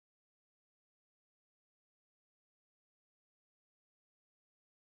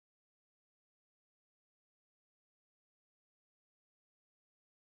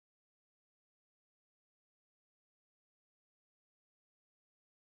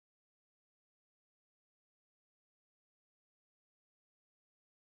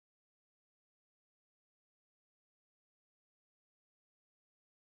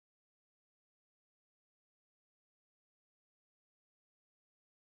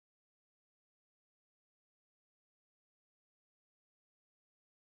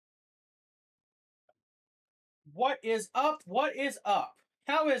What is up? What is up?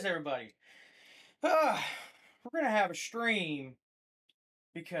 How is everybody? We're gonna have a stream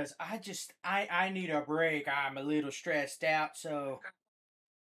because I need a break. I'm a little stressed out, so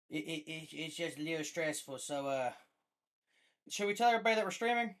it's just a little stressful. So should we tell everybody that we're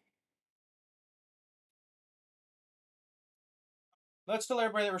streaming? Let's tell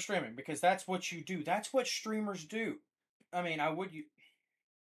everybody that we're streaming because that's what you do. That's what streamers do. I mean, I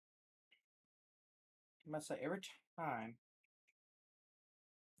must say every time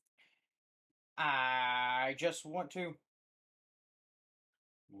I just want to.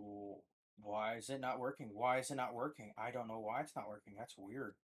 Why is it not working? Why is it not working? I don't know why it's not working. That's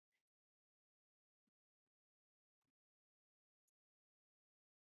weird.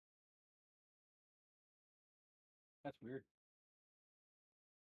 That's weird.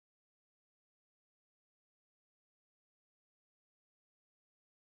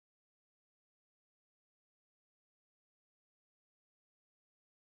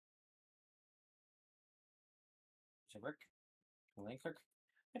 Does it work? Will link work?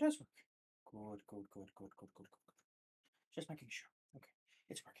 It does work. Good. Just making sure. Okay,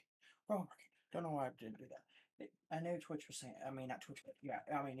 it's working. We're all working. Don't know why I didn't do that. I know Twitch was saying. I mean, not Twitch, but yeah,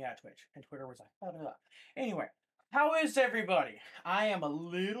 Twitch and Twitter was like, blah, blah, blah. Anyway, how is everybody? I am a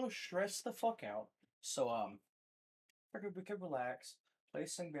little stressed the fuck out. So figured we could relax, play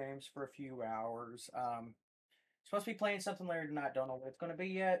some games for a few hours. Supposed to be playing something later tonight. Don't know what it's gonna be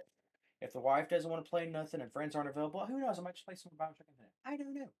yet. If the wife doesn't want to play nothing and friends aren't available, who knows? I might just play some Bioshock Infinite. I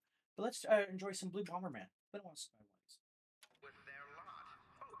don't know. But let's enjoy some Blue Bomberman. Been a while since I was. With their lot.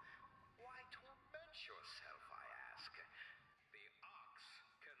 Oh, why torment yourself, I ask? The ox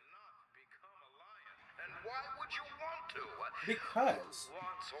cannot become a lion. And why would you want to? Because. Who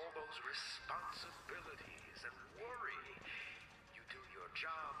wants all those responsibilities and worry? You do your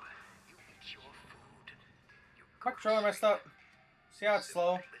job, you eat your food, you My controller messed up. See how it's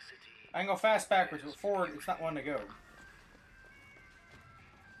slow? I can go fast backwards, but forward, it's not one to go.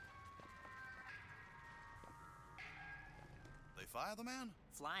 They fire the man?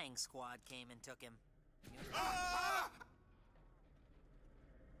 Flying squad came and took him. Ah!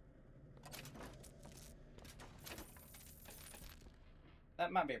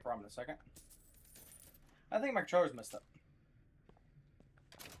 That might be a problem in a second. I think my controller's messed up.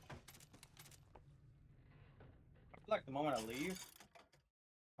 I feel like the moment I leave,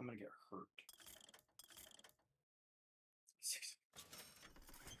 I'm gonna get hurt.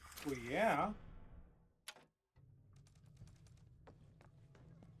 Well, yeah.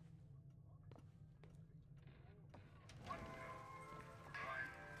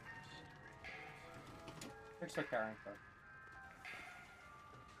 There's the car info.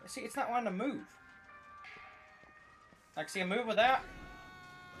 See, it's not wanting to move. Like, see a move with that?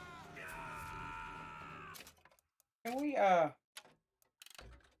 Can we,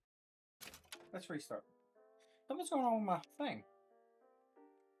 let's restart. Something's going on with my thing.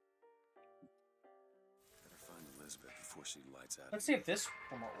 Better find Elizabeth before she lights out. Let's see if this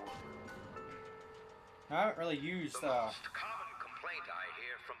remote works. I haven't really used, The most common complaint I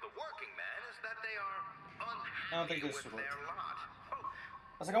hear from the working man is that they are unhappy with their lot.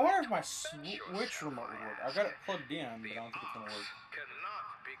 I was like, I wonder if my Switch remote would work. I've got it plugged in, but I don't think it's gonna work.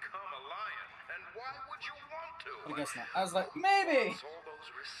 Cannot become a lion, and why would you want to? I guess not. I was like, maybe. All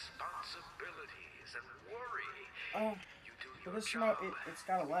those responsibilities and worry. You do But your this job. remote, it's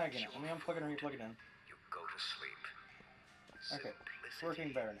got a lag in it. Let me unplug it and replug it in. You go to sleep. Okay, it's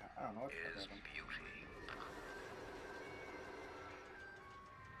working better now. I don't know what the fuck Is happened. beauty.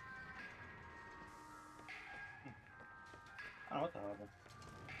 I don't know what the hell happened.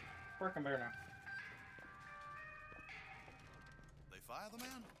 Working better now. They fire the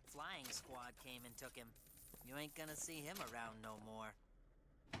man? Flying squad came and took him. You ain't gonna see him around no more.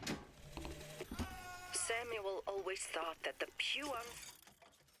 Samuel always thought that the pure...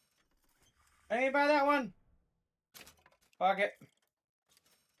 Hey, buy that one! Fuck it.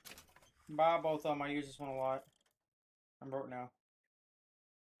 Buy both of them. I use this one a lot. I'm broke now.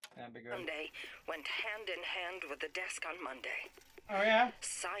 That'd be good. Sunday went hand in hand with the desk on Monday. Oh, yeah?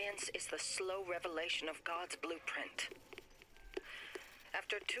 Science is the slow revelation of God's blueprint.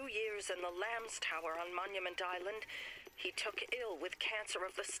 After 2 years in the Lamb's Tower on Monument Island, he took ill with cancer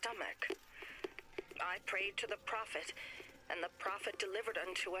of the stomach. I prayed to the prophet, and the prophet delivered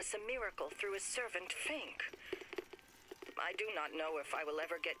unto us a miracle through his servant Fink. I do not know if I will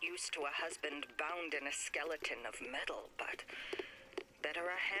ever get used to a husband bound in a skeleton of metal, but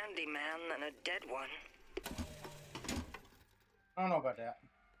better a handy man than a dead one. I don't know about that.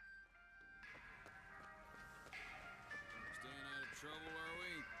 Staying out of trouble, are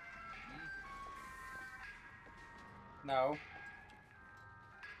we? No.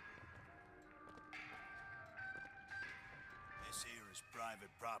 This here is private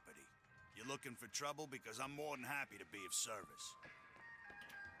property. You looking for trouble? Because I'm more than happy to be of service.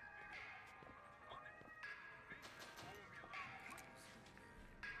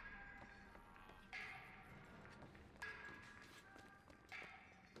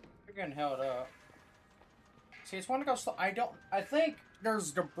 You're getting held up. See, it's one to go slow. I think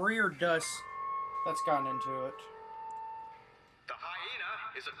there's debris or dust that's gotten into it. The hyena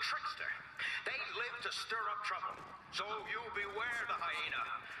is a trickster. They live to stir up trouble. So you beware the hyena.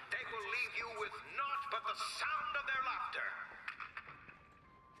 They will leave you with naught but the sound of their laughter.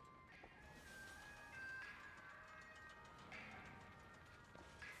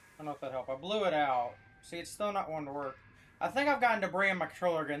 I don't know if that helped. I blew it out. See, it's still not wanting to work. I think I've gotten debris in my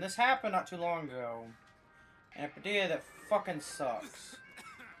controller again. This happened not too long ago. And if it did, that fucking sucks.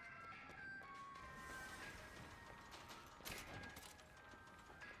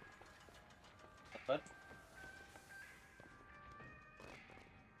 But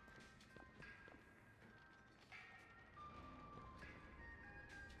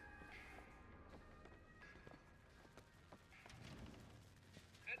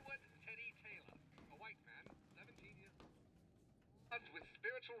Edward Teddy Taylor, a white man, 17 years old, charged with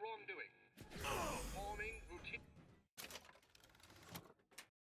spiritual wrongdoing, performing routine.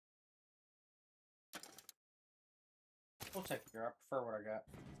 we'll take it here. I prefer what I got.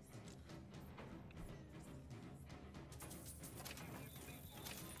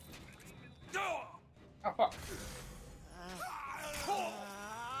 Oh, fuck. A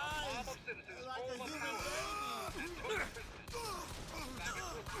mob of citizens overpowered and took prisoners.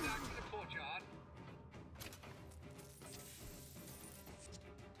 Bandits were stacked in the courtyard.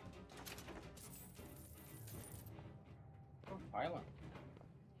 So violent.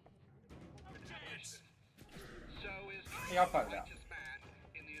 So is Yeah, I'll fight it out. righteous man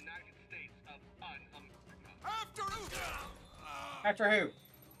in the United States of un-America. After who?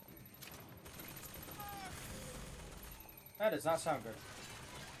 That does not sound good.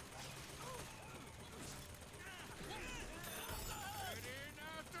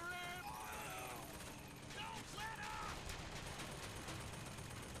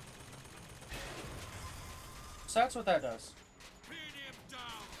 So that's what that does.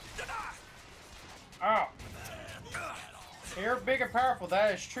 Oh. You're big and powerful,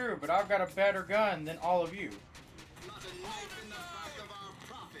 that is true, but I've got a better gun than all of you. Not a knife in the back of our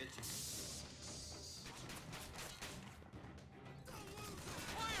prophet.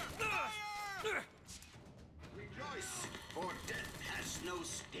 Rejoice, for death has no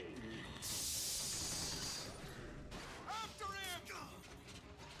sting. After him!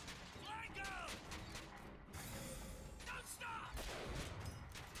 Let go! Don't stop!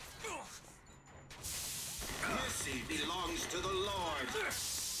 Mercy belongs to the Lord.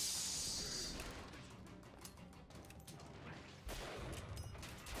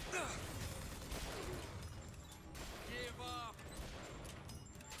 Give up!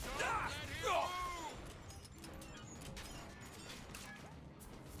 Don't let him move!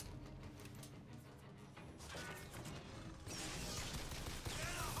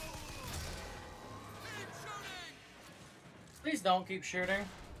 Keep shooting! Please don't keep shooting.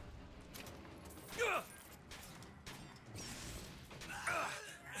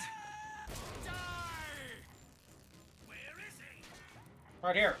 Where is he?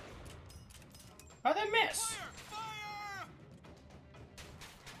 Right here. How'd they miss? Fire! Fire!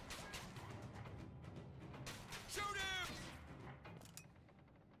 Shoot him!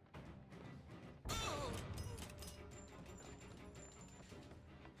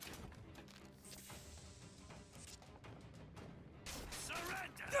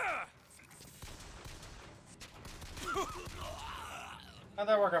 Surrender! How'd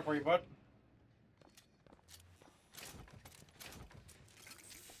that work out for you, bud?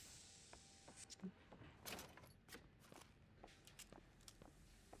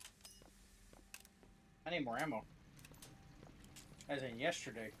 I need more ammo. As in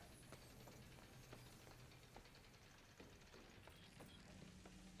yesterday.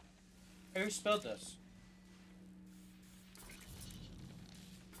 Who spilled this?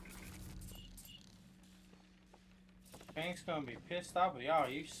 Hank's gonna be pissed off with y'all.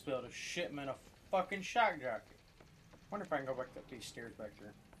 You spilled a shipment of fucking shock jockey. Wonder if I can go back up these stairs back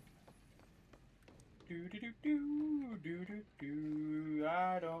here. Do do do do do do do.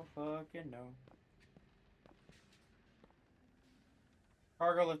 I don't fucking know.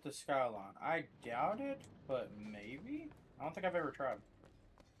 Cargo lift the skyline. I doubt it, but maybe. I don't think I've ever tried.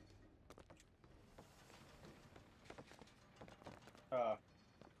 It's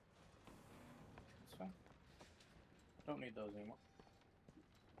fine. Don't need those anymore.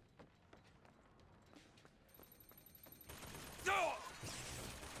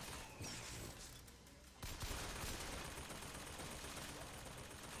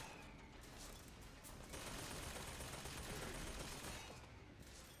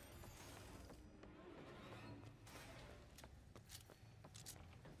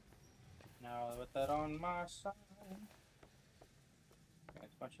 Now with that on my side, got a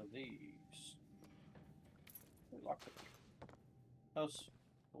bunch of these. Lockpick. That was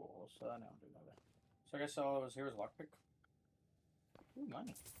cool. So I know I'm doing that. So I guess all that was here was lockpick. Ooh,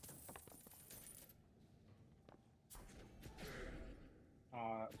 money.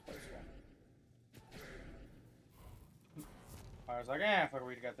 Oh, that was wasteful. I was like, eh, fuck,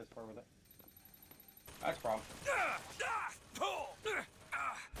 we got this far with it. That's a problem.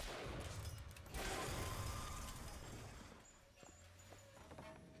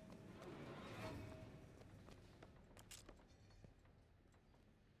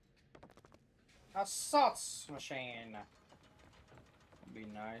 Assault machine. Would be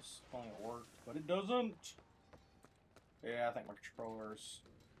nice if only it worked, but it doesn't. Yeah, I think my controller's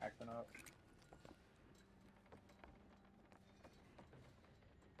acting up.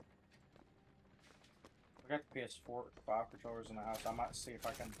 I got the PS4, 5 controllers in the house. I might see if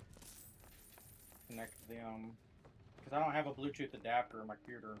I can connect them, because I don't have a Bluetooth adapter in my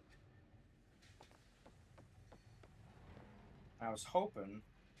computer. I was hoping.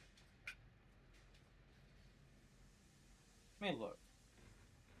 Let me look.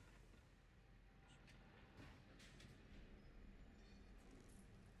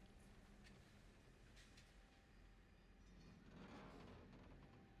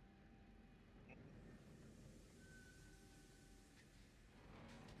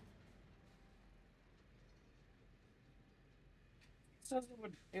 It says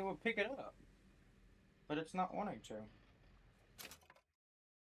it would pick it up, but it's not wanting to.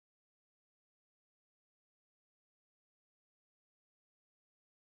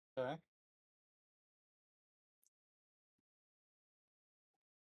 Okay.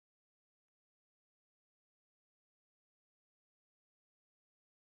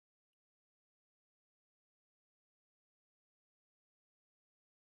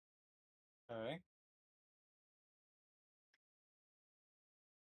 Okay.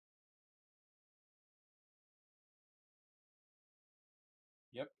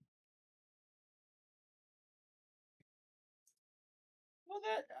 Yep. Well,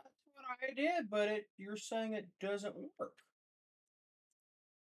 that's what I did, but you're saying it doesn't work.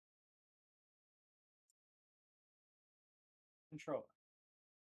 Control.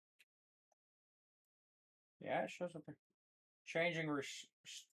 Yeah, it shows up there. Changing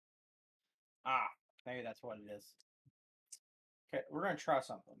maybe that's what it is. Okay, we're gonna try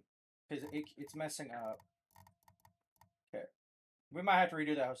something because it's messing up. Okay, we might have to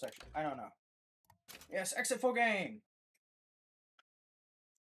redo that whole section. I don't know. Yes, exit full game.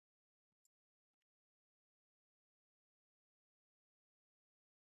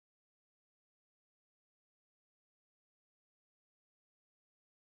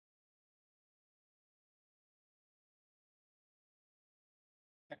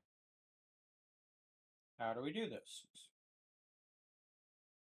 Okay. How do we do this?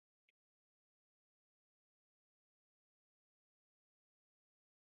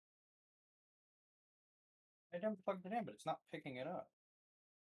 I didn't plug it in, but it's not picking it up.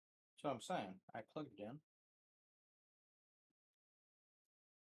 That's what I'm saying. I plugged it in.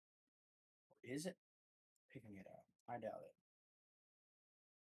 Or is it picking it up? I doubt it.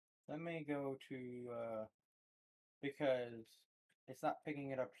 Let me go to, because it's not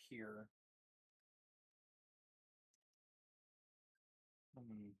picking it up here.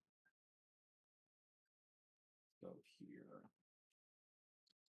 Go here.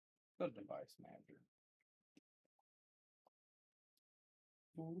 Go to device manager.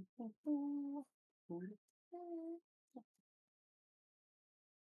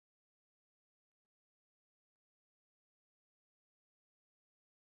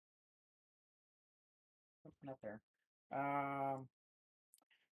 Not there. Bluetooth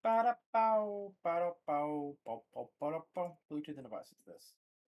and device. It's this.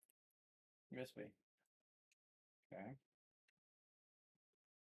 USB. Okay.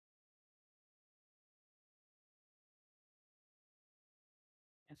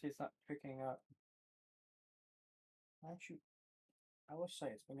 And see, it's not picking up. Actually, I will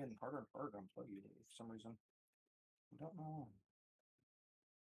say it's been getting harder and harder to unplug it for some reason. I don't know.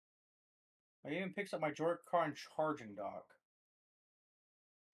 It even picks up my Joy-Con charging dock.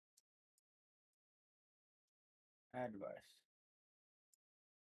 Add device.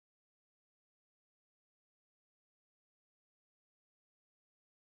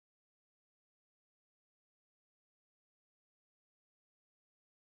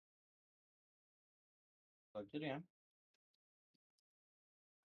 Plugged it in.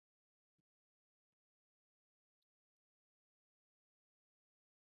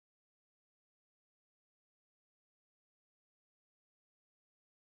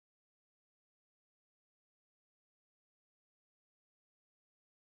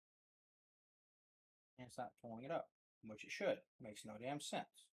 And it's not pulling it up, which it should. Makes no damn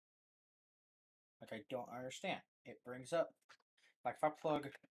sense. Like, I don't understand. It brings up, like, if I plug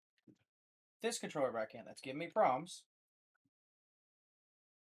this controller back in, that's giving me problems.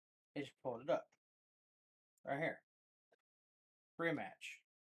 It just pulled it up. Right here. Rematch.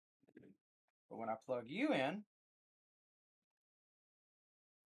 But when I plug you in,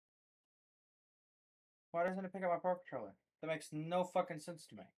 why doesn't it pick up my Pro Controller? That makes no fucking sense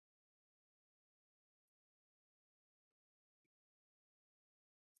to me.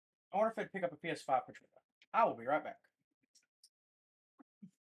 I wonder if it'd pick up a PS5 controller. I will be right back.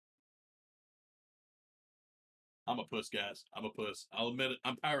 I'm a puss, guys. I'm a puss. I'll admit it.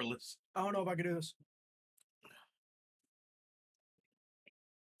 I'm powerless. I don't know if I can do this.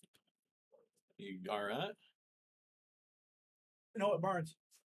 You all right? No, it burns.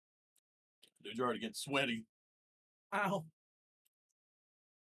 Dude, you're already getting sweaty. Ow.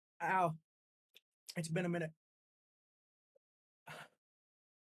 Ow. It's been a minute.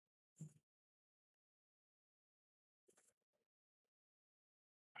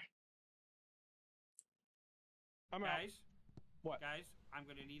 Guys, What? guys, I'm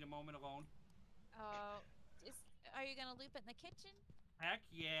gonna need a moment alone. Are you gonna loop it in the kitchen? Heck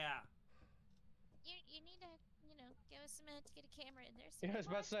yeah. You need to, give us a minute to get a camera in there. So Yeah, I was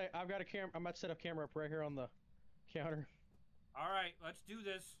about to say, I've got a camera. I'm about to set up camera up right here on the counter. All right, let's do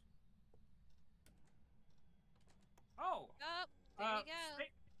this. Oh. Oh, there you go.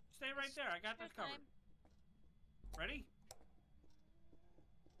 Stay right there. I got this covered. Ready?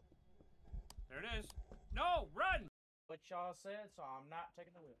 There it is. No, run! What y'all said, so I'm not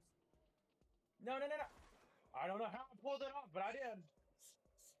taking the risk. No. I don't know how I pulled it off, but I did.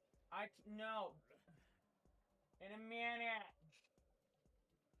 No. In a minute.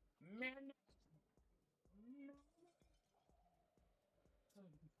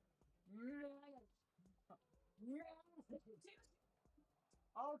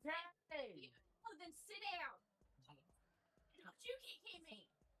 Okay. Oh, then sit down. Don't you kick me.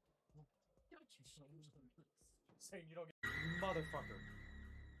 Don't you Saying you don't get motherfucker.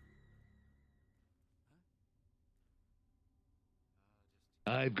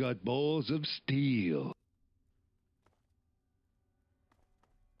 I've got balls of steel.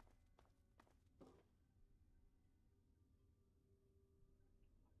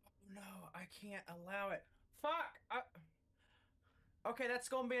 No, I can't allow it. Fuck! Okay, that's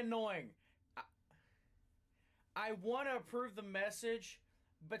gonna be annoying. I want to approve the message,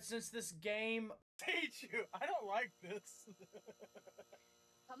 but since this game teach you, I don't like this.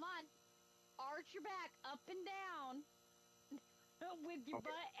 Come on, arch your back up and down with your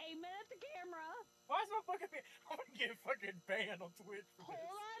butt aiming at the camera. Why is my fucking? I'm gonna get fucking banned on Twitch. Hold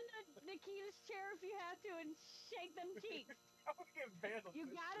on to Nikita's chair if you have to and shake them cheeks. I'm gonna get banned on You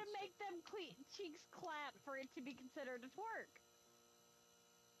Twitch. gotta make them cheeks clap for it to be considered a twerk.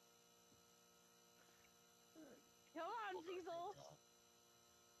 Come on, Cecil.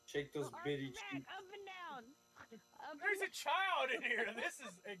 Shake those bitty cheeks. Up and down. There's a child in here. This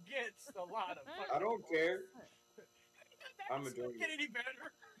is against a lot of. I don't care. I'm That enjoying get it. any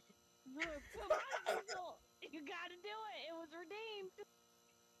better. Come on, Cecil. You gotta do it. It was redeemed.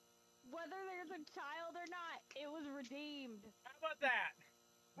 Whether there's a child or not, it was redeemed. How about that?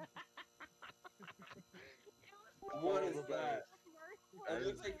 What is that? It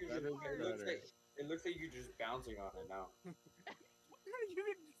looks like you're That just, is better. it looks like you're just bouncing on it now.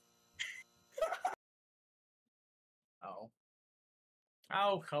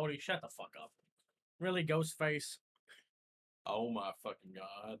 Oh, Cody, shut the fuck up. Really, Ghostface? Oh my fucking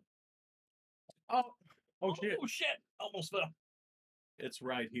god. Oh shit. Oh shit! Almost fell. It's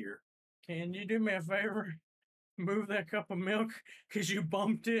right here. Can you do me a favor? Move that cup of milk, cause you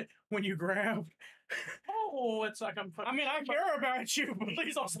bumped it when you grabbed. Oh, it's like I'm. I mean, I care about you, but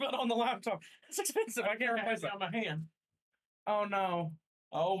please don't spill it on the laptop. It's expensive. I can't replace it on my hand. Oh no.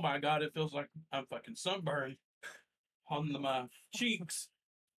 Oh my god! It feels like I'm fucking sunburned on my cheeks.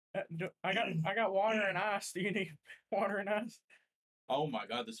 I got water and ice. Do you need water and ice? Oh my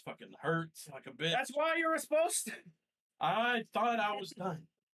god! This fucking hurts like a bitch. That's why you were supposed to. I thought I was done.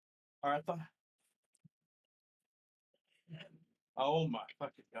 Or I thought. Oh my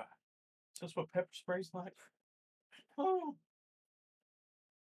fucking god! Is this what pepper spray's like? Oh.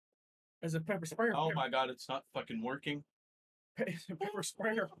 Is it pepper spray? Oh my god! It's not fucking working. Is it pepper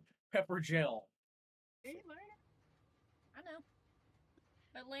spray or pepper gel? I know.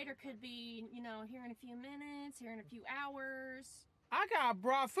 But later could be, you know, here in a few minutes, here in a few hours. I got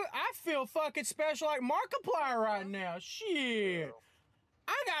brought food. I feel fucking special like Markiplier right now. Shit.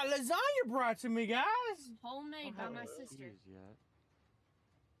 I got lasagna brought to me, guys. Homemade by my sister. Yet.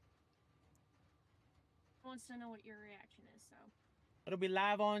 Wants to know what your reaction is, so. It'll be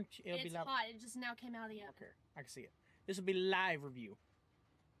live on. It's hot. It just now came out of the oven. Okay, I can see it. This will be live review.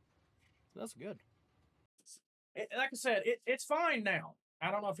 That's good. Like I said, it's fine now.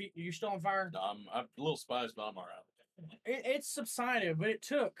 I don't know if you still on fire. I'm a little spiced, but I'm all right. It's subsided, but it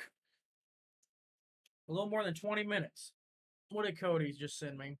took a little more than 20 minutes. What did Cody just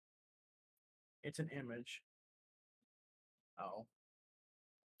send me? It's an image. Oh.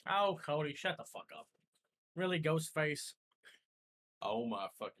 Oh, Cody, shut the fuck up. Really, Ghostface? Oh my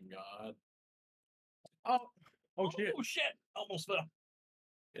fucking god. Oh shit. Oh shit. Almost fell.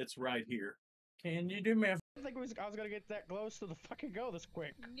 It's right here. Can you do me a... I think I was gonna get that close to the fucking go this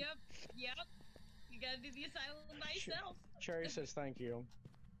quick. Yep. You gotta do the asylum by yourself. Cherry says thank you.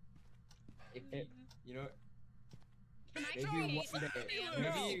 You know what? Can I Maybe try one day.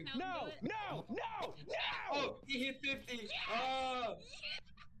 No, Maybe. No! Oh, he hit 50. Yes! Oh. Yes!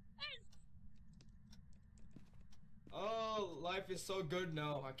 Oh, life is so good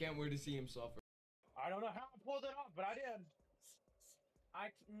now. I can't wait to see him suffer. I don't know how I pulled it off, but I did.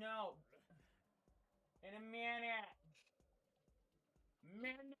 No. In a minute.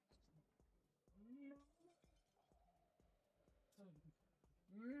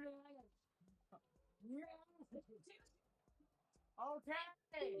 Okay.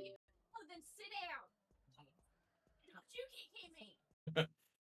 Oh, then sit down. Don't you kick me.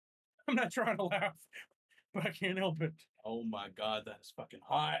 I'm not trying to laugh, but I can't help it. Oh my god, that is fucking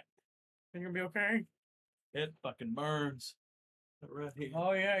hot. Think you'll be okay? It fucking burns. Right here.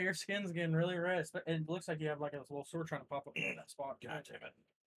 Oh yeah, your skin's getting really red. It looks like you have like a little sore trying to pop up in that spot. God damn it.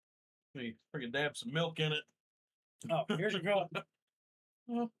 Let me freaking dab some milk in it. Oh, here's your cup.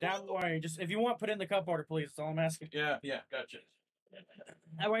 Down the way. Just if you want, put it in the cup order, please. That's all I'm asking. Yeah, gotcha.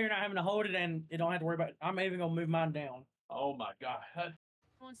 That way you're not having to hold it and you don't have to worry about it. I'm even gonna move mine down. Oh my god.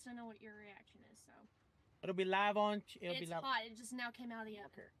 Wants to know what your reaction is, so. It'll be live on. It's hot. It just now came out of the oven.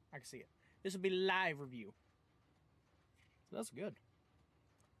 Okay, I can see it. This will be live review. So that's good.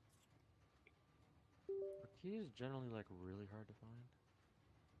 Are keys generally like really hard to find?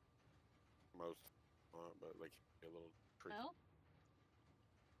 Most, but like a little tricky. Well,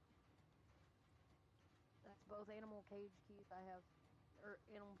 That's both animal cage keys I have, or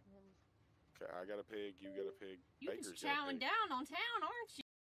animal pins. Okay, I got a pig. You got a pig. you Baker's just got a chowing pig. down on town, aren't you?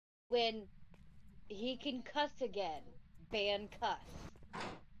 When he can cuss again. Ban cuss.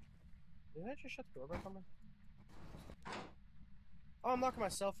 Did I just shut the door back on me? Oh, I'm locking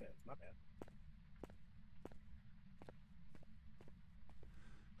myself in. My bad.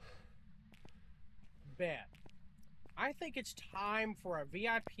 Bad. I think it's time for a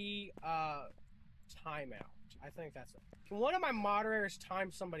VIP timeout. I think that's it. Can one of my moderators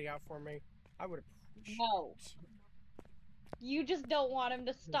time somebody out for me? I would appreciate No. You just don't want him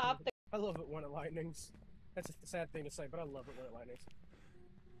to stop the. I love it when it lightnings. That's a sad thing to say, but I love it when it lightnings.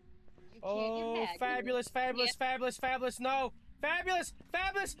 Oh, fabulous, fabulous, fabulous, fabulous. No. Fabulous,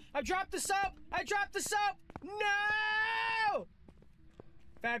 fabulous. I dropped the soap. I dropped the soap. No.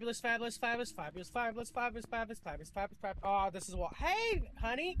 Fabulous, fabulous, fabulous, fabulous, fabulous, fabulous, fabulous, fabulous, fabulous, fabulous. Oh, this is what. Hey,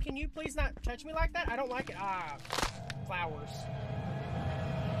 honey, can you please not touch me like that? I don't like it. Ah, flowers.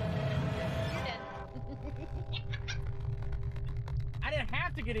 You're dead. I didn't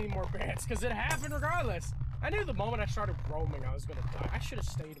have to get any more beds because it happened regardless. I knew the moment I started roaming, I was gonna die. I should have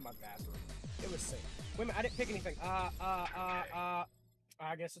stayed in my bathroom. It was safe. Wait a minute, I didn't pick anything. I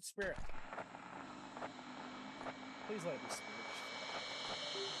guess it's spirit. Please let it be spirit.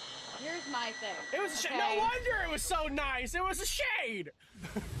 Here's my thing. It was a shade. No wonder it was so nice. It was a shade.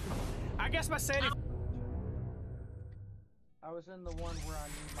 I guess my sanity. I was in the one where I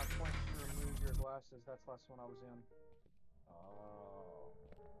need my points to remove your glasses. That's the last one I was in. Oh.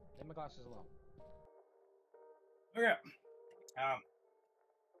 Leave my glasses alone. Okay.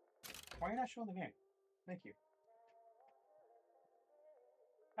 Why are you not showing the game? Thank you.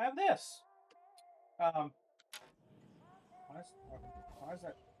 I have this. Why is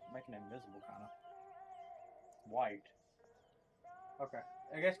that making it invisible, kind of? White. Okay.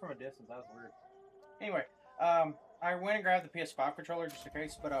 I guess from a distance, that was weird. Anyway, I went and grabbed the PS5 controller just in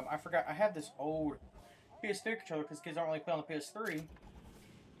case, but I forgot. I have this old PS3 controller because kids don't really play on the PS3,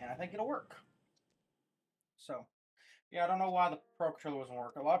 and I think it'll work. So, yeah, I don't know why the Pro controller wasn't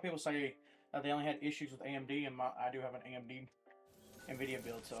working. A lot of people say they only had issues with AMD, and I do have an AMD NVIDIA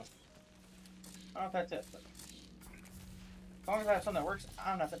build, so I don't know if that's it, but as long as I have something that works,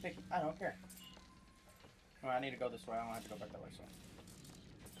 I'm not that picky. I don't care. Well, I need to go this way. I don't have to go back that way, so.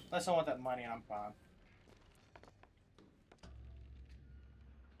 Unless I want that money, I'm fine.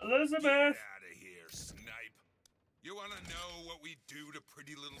 Elizabeth! Get out of here, snipe. You want to know what we do to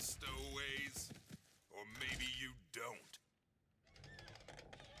pretty little stowaways? Or maybe you don't.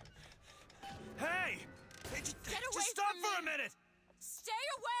 Hey! Just stop for a minute! Stay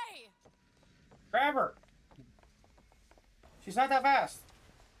away! Grab her! She's not that fast.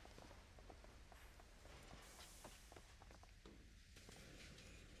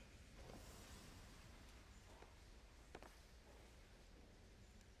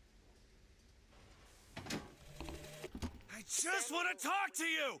 I just want to talk to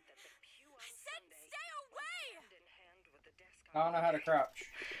you! I said stay away! I don't know how to crouch.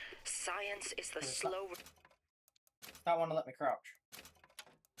 Science is the slow... It's not want to let me crouch.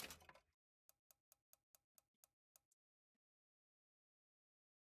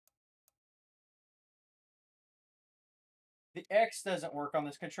 The X doesn't work on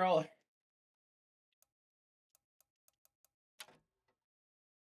this controller.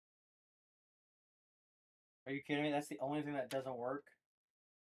 Are you kidding me? That's the only thing that doesn't work.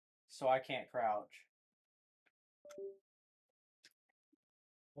 So I can't crouch.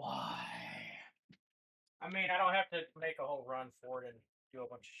 Why? I mean, I don't have to make a whole run for it and do a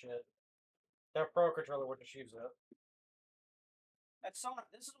bunch of shit. That pro controller wouldn't choose it. That's so.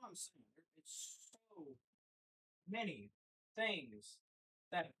 This is what I'm saying. It's so many things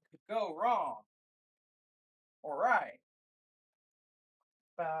that could go wrong or right.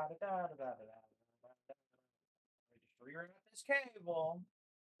 Just reroute this cable.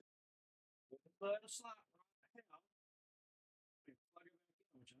 Put a slot right now. Plug it back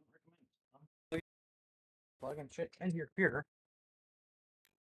in, which I don't recommend. Plugging shit in your computer.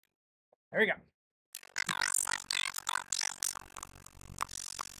 There you go.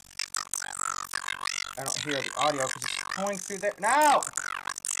 I don't hear the audio because it's going through there. No!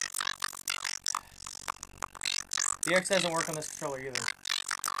 The X doesn't work on this controller either.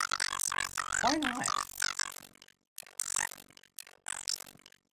 Why not?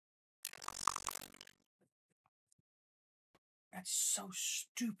 That's so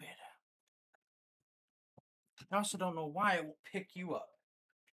stupid. I also don't know why it will pick you up.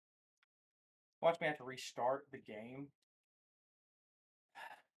 Watch me have to restart the game.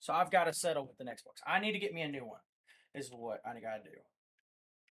 So I've got to settle with the next box. I need to get me a new one. Is what I got to do.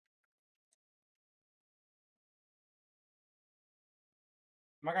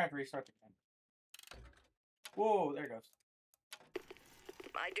 Am I going to have to restart the game? Whoa, there it goes.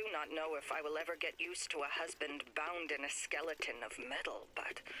 I do not know if I will ever get used to a husband bound in a skeleton of metal,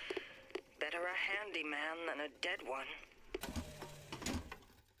 but better a handy man than a dead one.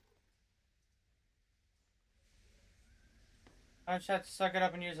 I just have to suck it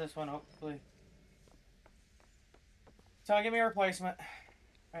up and use this one, hopefully. So give me a replacement.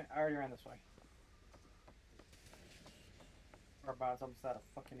 I already ran this way. Our bot's almost out of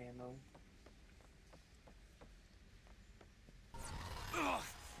fucking ammo. Ugh.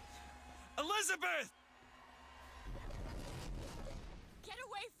 Elizabeth! Get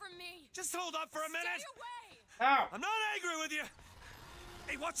away from me! Just hold up for a minute! Stay away! Ow! I'm not angry with you!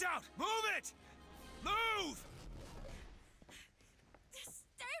 Hey, watch out! Move it! Move!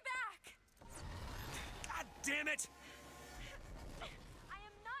 Stay back! God damn it! I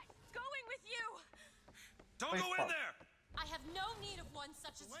am not going with you! Don't go in there! I have no need of one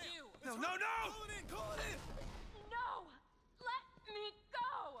such as you! No, no, no! Call it in! Call it in! No! Let me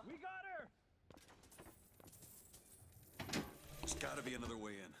go! We got her! There's gotta be another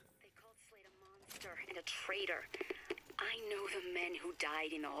way in. They called Slade a monster and a traitor. I know the men who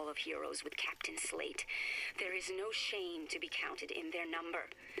died in All of Heroes with Captain Slate. There is no shame to be counted in their number.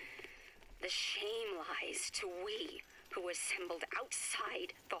 The shame lies to we who assembled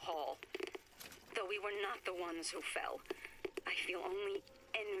outside the hall. Though we were not the ones who fell, I feel only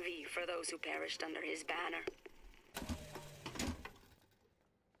envy for those who perished under his banner.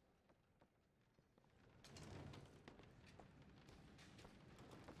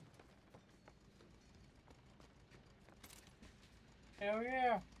 Hell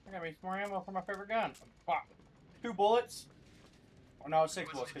yeah. I got me some more ammo for my favorite gun. Fuck. 2 bullets. Or no,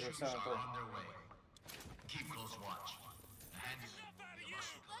 6 bullets because there's 7 for it. Keep close watch. Let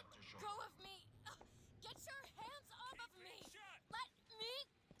go of me! Get your hands off of me! Let me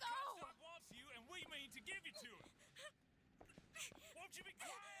go! Gunsmith wants you, and we mean to give you to him. Won't you be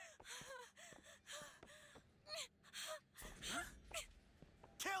quiet?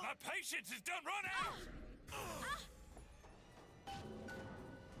 Kill! My patience is done run out!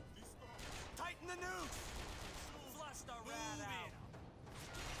 Tighten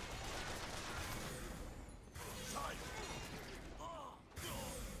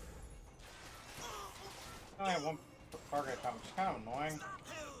target atomic is kind of annoying.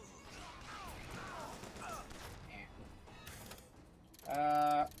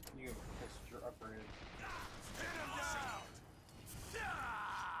 You, because you're upgraded.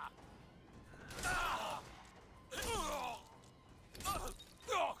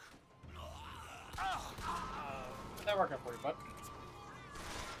 That worked out for you, bud.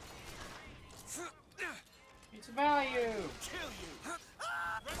 It's value!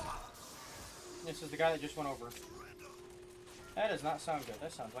 This is the guy that just went over. That does not sound good.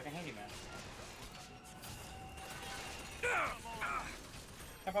 That sounds like a handyman.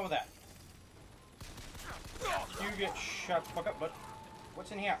 Have fun with that. You get shut the fuck up, bud.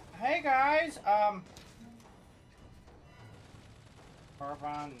 What's in here? Hey guys!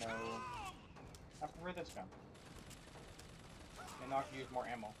 Carbon, no. I prefer this gun. And now I can use more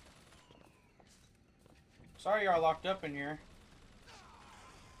ammo. Sorry you're all locked up in here.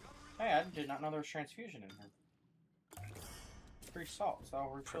 Hey, I did not know there was transfusion in here. Free salt, so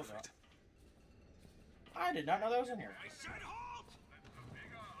we're chilled out. I did not know that was in here. I said halt!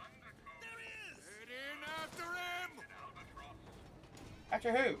 There he is! Get in after him!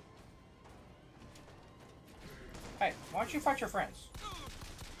 After who? Hey, why don't you fight your friends?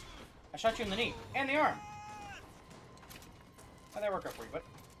 I shot you in the knee and the arm. How'd that work out for you, bud?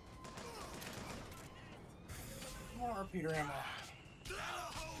 More repeater ammo.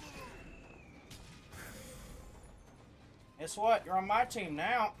 Guess what? You're on my team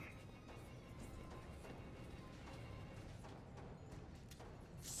now.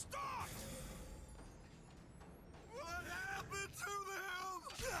 Stop! What happened to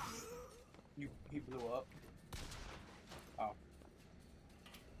them? He blew up. Oh.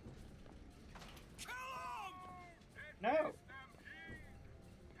 No.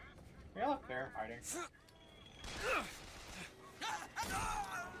 You're up there hiding.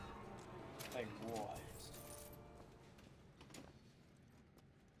 Like what?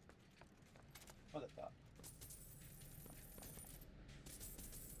 What the fuck?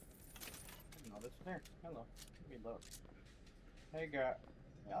 I didn't know this was there. Hello. Let me look. They got.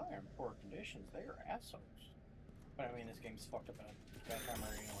 Yeah, they're in poor conditions. They are assholes. But I mean, this game's fucked up in a bad time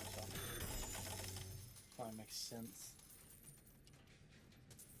already anyway, so. Probably makes sense.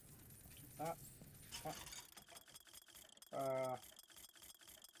 That.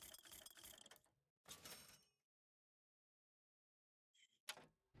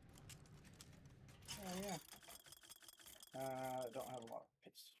 Oh yeah. Don't have a lot of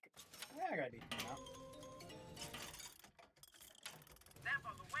pits. Yeah, I gotta be now.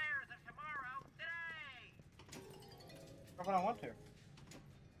 Sample the wares of tomorrow today. What if I don't want to?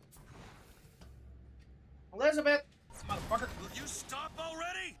 Elizabeth! Motherfucker! Will you stop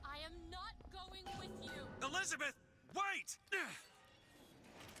already? I am not going with you. Elizabeth, wait!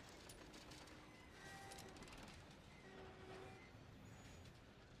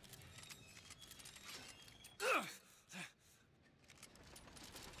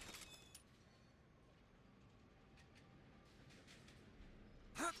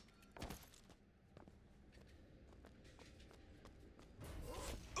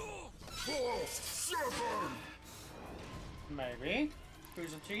 Maybe.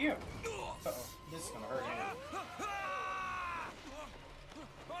 Who's it to you? Uh-oh. This is gonna hurt you.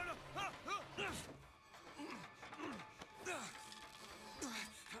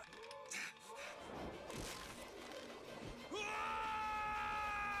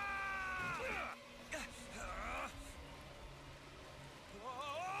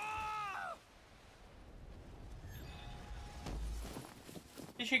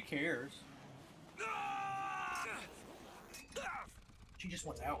 She cares. She just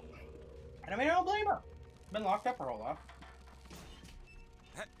wants out. And I mean, I don't blame her. Been locked up her whole life.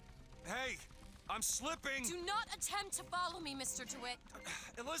 Hey, I'm slipping. Do not attempt to follow me, Mr. DeWitt.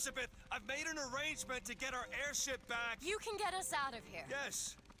 Elizabeth, I've made an arrangement to get our airship back. You can get us out of here.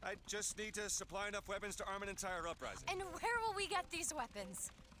 Yes, I just need to supply enough weapons to arm an entire uprising. And where will we get these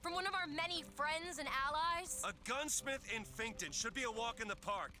weapons? From one of our many friends and allies? A gunsmith in Finkton should be a walk in the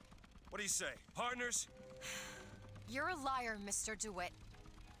park. What do you say, partners? You're a liar, Mr. DeWitt.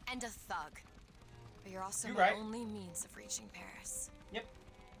 And a thug. But you're also You're my right. only means of reaching Paris. Yep.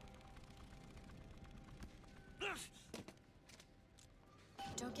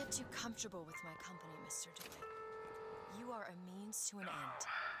 Don't get too comfortable with my company, Mr. DeWitt. You are a means to an end.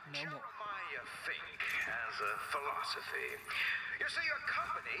 No more. Jeremiah Fink has a philosophy. You see, your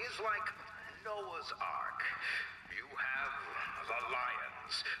company is like Noah's Ark. You have the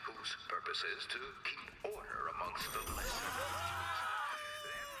lions, whose purpose is to keep order amongst the lesser creatures.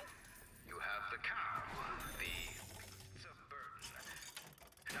 Then you have the cow, the beasts of burden.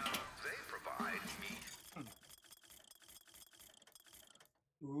 Now, they provide meat.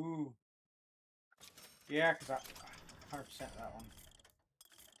 Ooh. Yeah, because I 100% that one.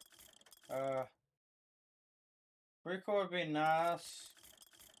 Pretty cool would be nice.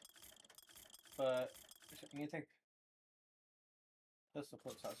 But you think that's the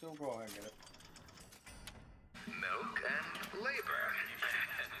flip side, so we'll go ahead and get it. Milk and labor.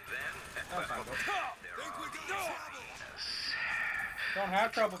 And then That's not good. there are happiness. Don't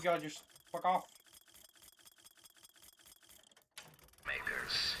have trouble, y'all. Just fuck off.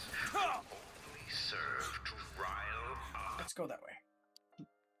 Makers only serve to rile up. Let's go that way.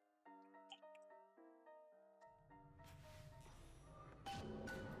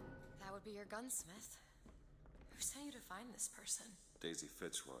 That would be your gunsmith. Who sent you to find this person? Daisy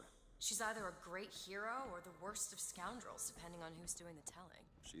Fitsroy. She's either a great hero or the worst of scoundrels, depending on who's doing the telling.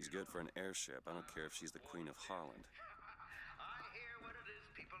 She's good for an airship. I don't care if she's the Queen of Holland. I hear what it is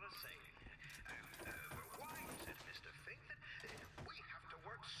people are saying. Why is it, Mr. Fink, that we have to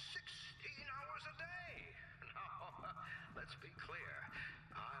work 16 hours a day? No, let's be clear.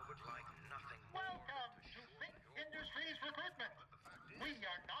 I would like nothing more. Welcome to Fink Industries Recruitment. We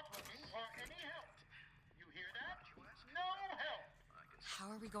are not looking for any help. You hear that? No help. How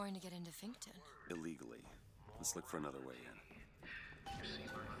are we going to get into Finkton? Illegally. Let's look for another way in. You see,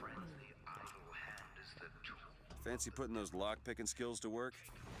 my friends, the idle hand is the tool. Fancy putting those lock-picking skills to work?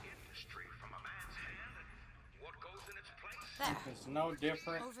 Industry from a man's hand, and what goes in its place? There. It's no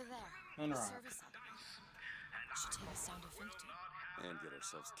different Over there. than The rock. service element. Should take us down to Finkton. And get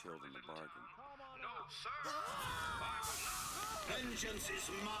ourselves killed in the bargain. No, sir. I will not. Vengeance is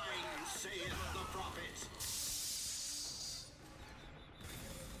mine, saith the prophet.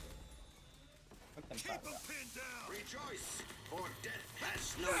 Keep him pinned down. Rejoice, for death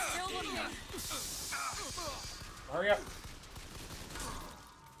has no Still sting. Hurry up.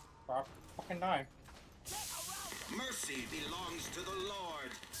 Rock fucking die. Mercy belongs to the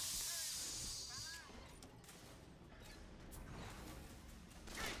Lord.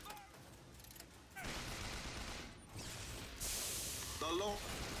 The Lord.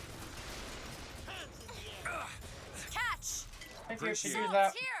 Catch! I think you should Swords use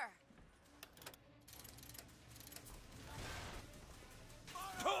that. here!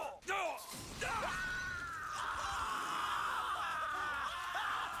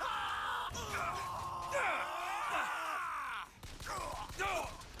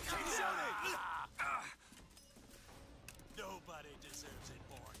 Nobody deserves it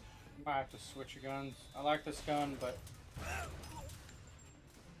more. Might have to switch your guns. I like this gun, but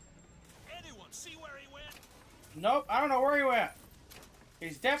Anyone see where he went? nope, I don't know where he went.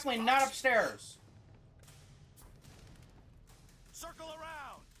 He's definitely not upstairs. Circle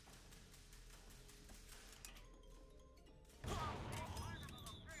around.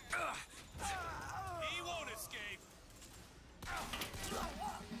 He won't escape.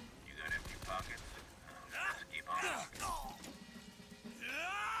 You got empty pockets? Let's keep on.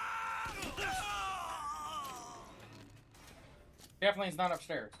 Definitely he's not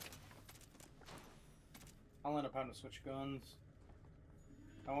upstairs. I'll end up having to switch guns.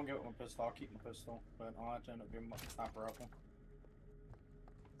 I won't get with my pistol. I'll keep my pistol, but I'll have to end up giving my sniper rifle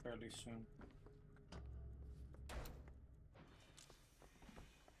fairly soon.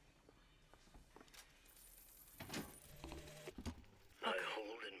 I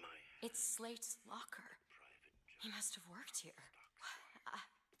hold in my It's Slate's locker. He must have worked here.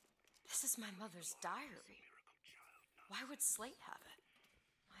 This is my mother's diary. Why would Slate have it?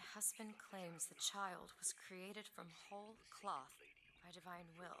 My husband claims the child was created from whole cloth by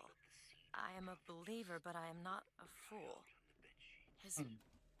divine will. I am a believer, but I am not a fool. His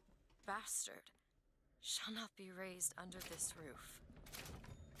bastard shall not be raised under this roof.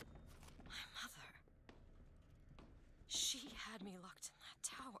 My mother. She had me locked in that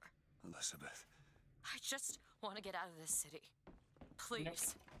tower. Elizabeth. I just want to get out of this city.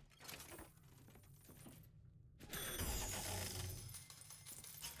 Please.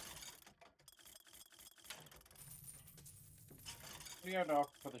 What do you have to offer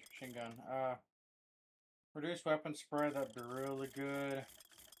for this machine gun? Reduce weapon spread, that'd be really good.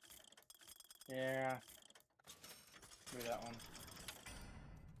 Yeah. Do that one.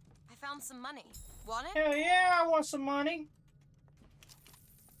 I found some money. Want it? Hell yeah, I want some money.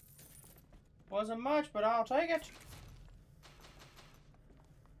 Wasn't much, but I'll take it.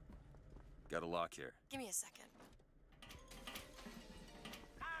 Got a lock here. Give me a second.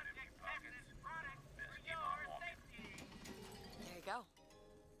 There you go.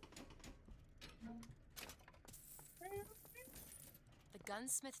 The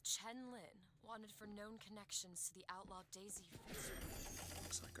gunsmith Chen Lin, wanted for known connections to the outlaw Daisy Fitsroy.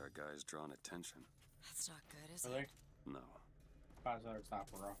 Looks like our guy's drawn attention. That's not good, is Really? it? No. Finds another sniper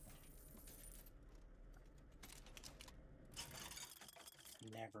rifle.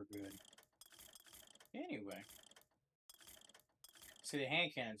 Never good. Anyway. See, the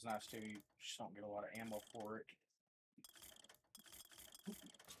hand cannon's nice too. You just don't get a lot of ammo for it.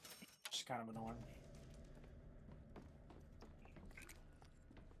 It's kind of annoying.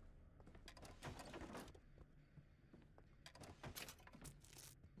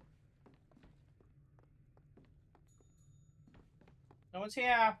 No one's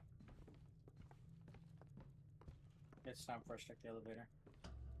here. It's time for us to take the elevator.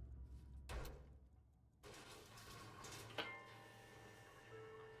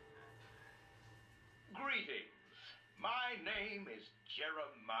 Greetings. My name is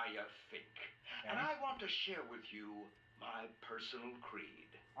Jeremiah Fink, and I want to share with you my personal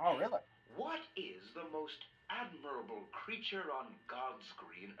creed. Oh, really? What is the most admirable creature on God's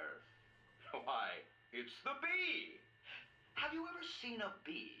green earth? Why, it's the bee. Have you ever seen a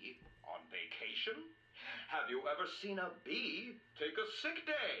bee on vacation? Have you ever seen a bee take a sick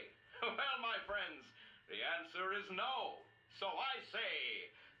day? Well, my friends, the answer is no. So I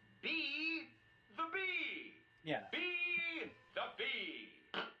say, be the bee. Yeah. Be the bee.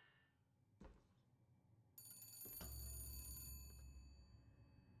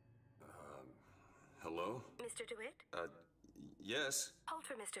 Hello? Mr. DeWitt? Yes? Hold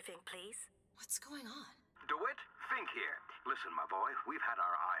for Mr. Fink, please. What's going on? DeWitt, Fink here. Listen, my boy, we've had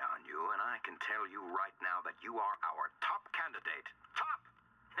our eye on you, and I can tell you right now that you are our top candidate. Top!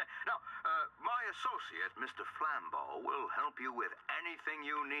 Now, my associate, Mr. Flambeau, will help you with anything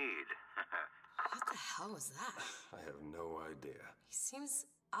you need. What the hell was that? I have no idea. He seems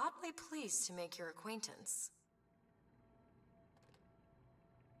oddly pleased to make your acquaintance.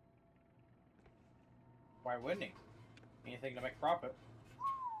 Why wouldn't he? Anything to make profit.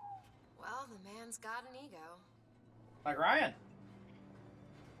 Well, the man's got an ego. Like Ryan.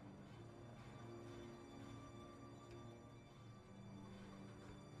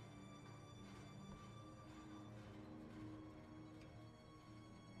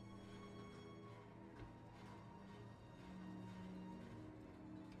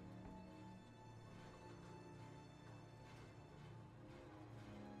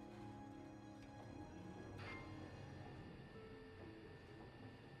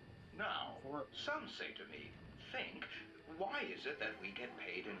 Now, some say to me, Fink, why is it that we get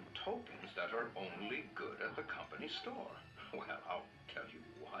paid in tokens that are only good at the company store? Well, I'll tell you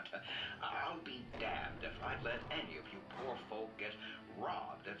what, I'll be damned if I let any of you poor folk get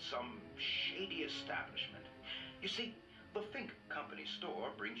robbed at some shady establishment. You see, the Fink Company store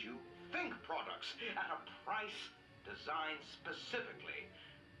brings you Fink products at a price designed specifically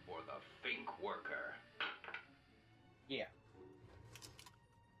for the Fink worker. Yeah.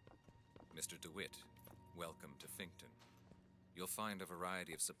 Mr. DeWitt, welcome to Finkton. You'll find a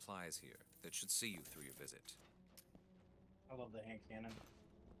variety of supplies here that should see you through your visit. I love the hand cannon.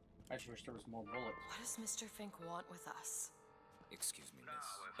 I just wish there was more bullets. What does Mr. Fink want with us? Excuse me, miss,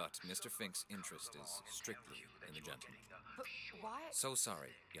 but Mr. Fink's interest is strictly in the gentleman. But why? So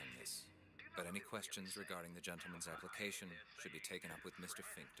sorry, young miss, but any questions regarding the gentleman's application should be taken up with Mr.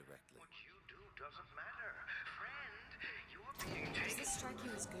 Fink directly. What you do doesn't matter. Friend, you're being taken. Does this strike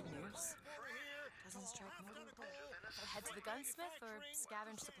you as good news? Doesn't strike me. I'll head to the gunsmith or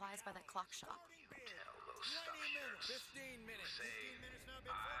scavenge supplies by that clock shop. Tell those stuff sheriffs. 15 minutes. Say, 15 minutes now.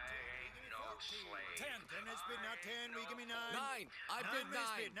 I ain't no slave. 10 minutes bid, now 10. Will you give me 9? 9! I bid 9!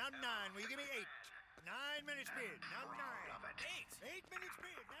 Minutes bid, now 9. Will you give me 8? 9 minutes bid, now 9. 8 minutes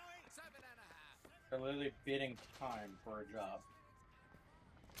bid, now 8. 7.5. They're literally bidding time for a job.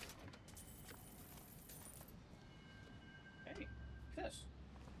 Hey, what's this?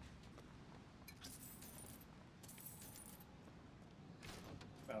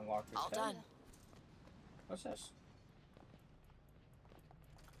 Unlock this All tab. done. What's this?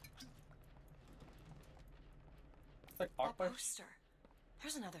 It's like That clockwise. poster.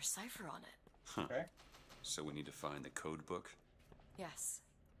 There's another cipher on it. Huh. Okay. So we need to find the code book? Yes.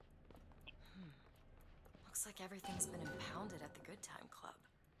 Looks like everything's been impounded at the Good Time Club.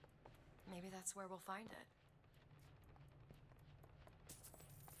 Maybe that's where we'll find it.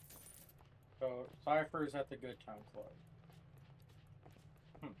 So, ciphers at the Good Time Club.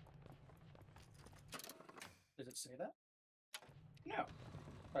 Does it say that? No.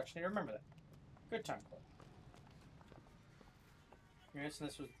 I actually need to remember that. Good Time Club. You're guessing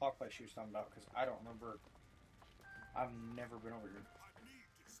this was the clockwise she was talking about, because I don't remember. I've never been over here.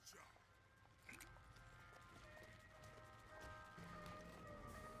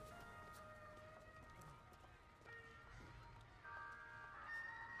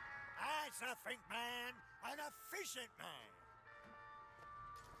 That's a Fink man, an efficient man.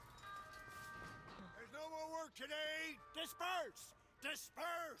 work today. Disperse!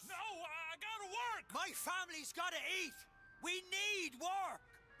 Disperse! No, I gotta work! My family's gotta eat! We need work!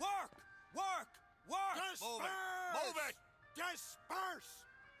 Work! Work! Work! Disperse! Move it! Disperse!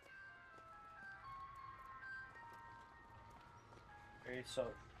 Okay, so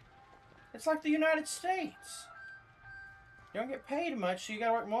it's like the United States. You don't get paid much, so you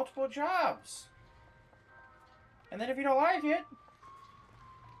gotta work multiple jobs. And then if you don't like it,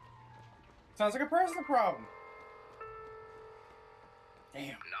 sounds like a personal problem. Damn.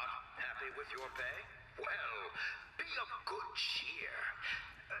 Not happy with your pay? Well, be of good cheer.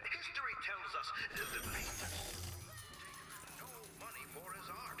 History tells us the painter takes no money for his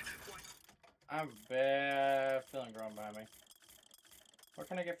art. I'm bad feeling growing by me. What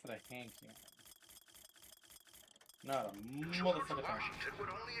can I get for the hanky? Not a motherfucker. Washington would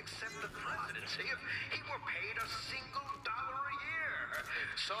only accept the presidency if he were paid a single dollar a year.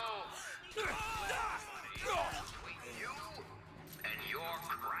 So, between you and your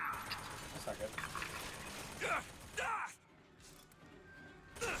craft. That's not good.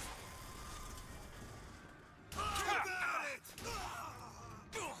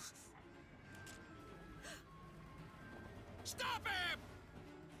 Stop him!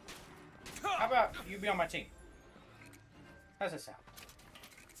 How about you be on my team? How's that sound? How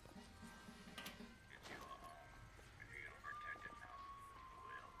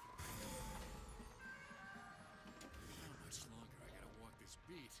much longer I gotta walk this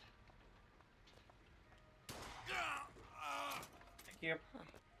beat? Thank you.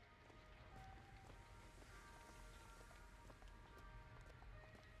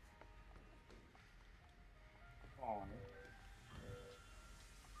 Oh.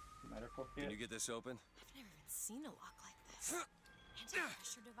 Medical kit. Can you get this open? I've never even seen a lock like this.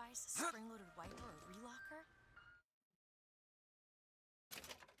 Anti-pressure device, a spring-loaded wiper, a relocker.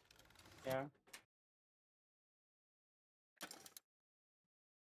 Yeah.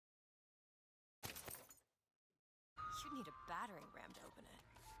 You'd need a battering ram to open it.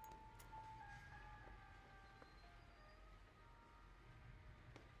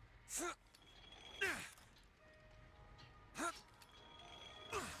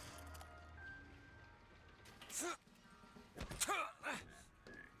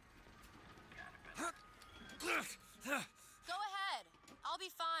 Go ahead. I'll be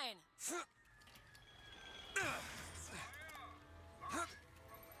fine.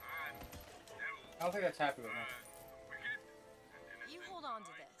 I don't think that's happy with me. You hold on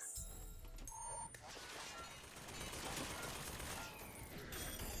to this.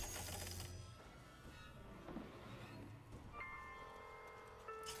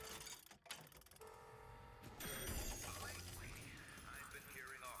 I've been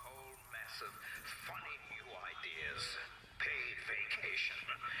hearing a whole mess of funny new ideas. Paid vacation,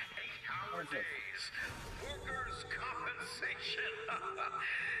 8-hour days, workers' compensation.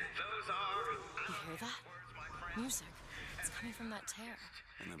 Those are... You hear that? Music. It's coming from that tear.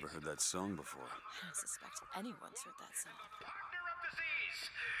 I never heard that song before. I don't suspect anyone's heard that song. Partner of disease.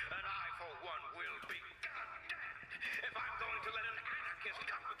 And I, for one, will be goddamned if I'm going to let an anarchist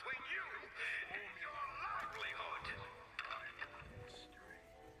come between you and your livelihood.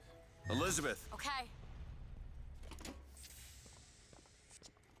 Elizabeth! Okay.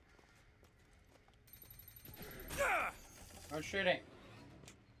 No shooting.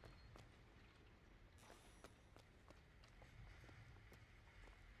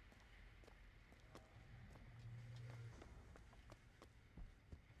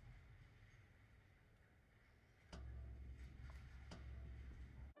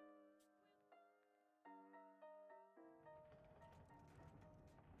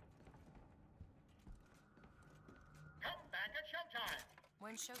 Come back at showtime.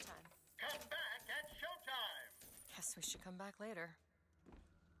 When's showtime? Come back at showtime. Guess we should come back later.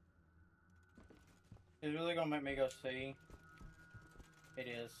 It's really gonna make me go see. It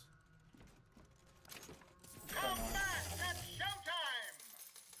is. Come back at showtime.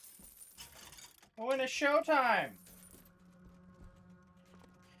 Oh, and it's showtime!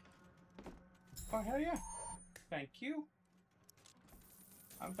 Oh, hell yeah. Thank you.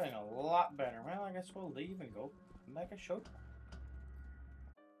 I'm feeling a lot better. Well, I guess we'll leave and go. Come back at showtime.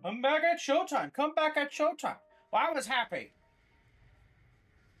 Come back at showtime. Come back at showtime. Well, I was happy.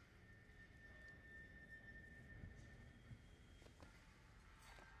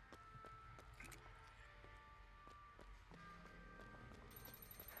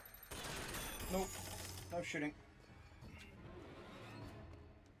 Nope. No shooting.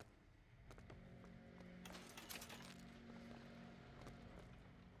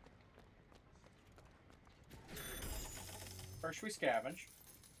 First we scavenge.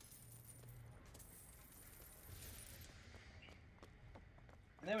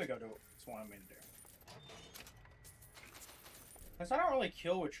 There we go. That's what I'm going to do. Because I don't really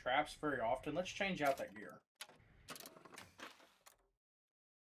kill with traps very often. Let's change out that gear.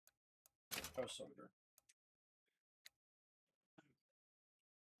 Oh, soldier.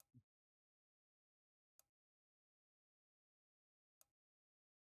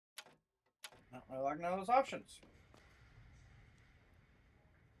 Not really like none of those options.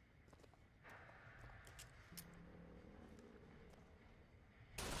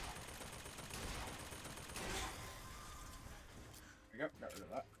 There we go, got rid of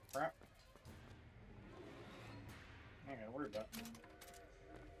that crap. I ain't gotta worry about it.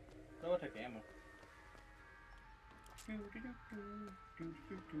 So I'll take the ammo.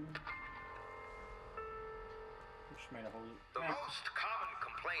 Just made a whole... The most common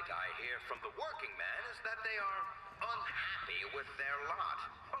complaint I hear from the working man is that they are unhappy with their lot.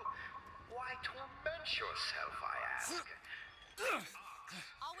 Oh, why torment yourself, I ask?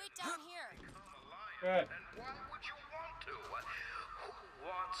 I'll wait down here. Good. And why would you want to? Who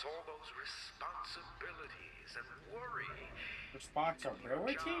wants all those responsibilities and worry?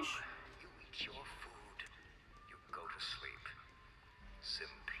 Responsibilities? You eat your food. You go to sleep.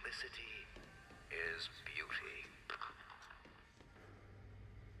 Simplicity is beauty.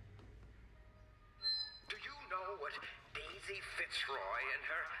 Do you know what Daisy Fitsroy and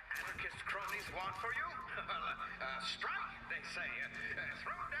her anarchist cronies want for you? Strike, they say.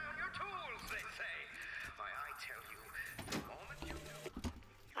 Throw down your tools, they say. I tell you, the moment you do...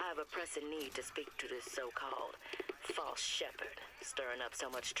 I have a pressing need to speak to this so-called false shepherd, stirring up so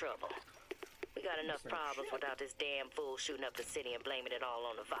much trouble. We got enough problems without this damn fool shooting up the city and blaming it all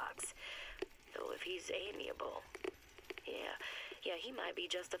on the Fox. Though if he's amiable, yeah, he might be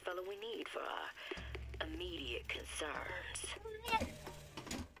just the fellow we need for our immediate concerns.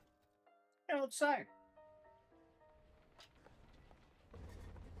 Yeah, let's say.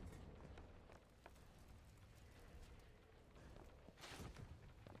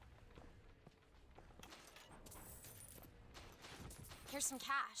 Here's some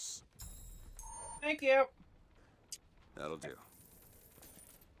cash. Thank you. That'll do.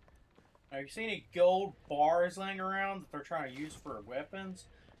 Now, if you see any gold bars laying around that they're trying to use for weapons,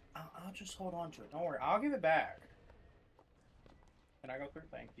 I'll just hold on to it. Don't worry. I'll give it back. Can I go through?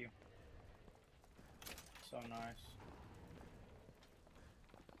 Thank you. So nice.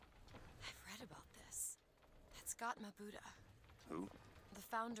 I've read about this. That's Gautama Buddha. Who? The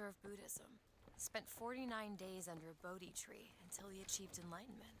founder of Buddhism. Spent 49 days under a Bodhi tree until he achieved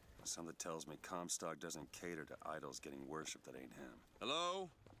enlightenment. Something tells me Comstock doesn't cater to idols getting worshipped that ain't him. Hello?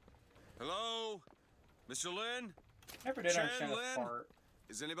 Hello? Mr. Lin? Never did Chen understand this Lin? part.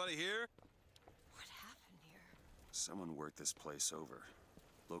 Is anybody here? What happened here? Someone worked this place over.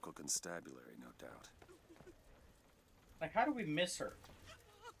 Local constabulary, no doubt. Like, how do we miss her?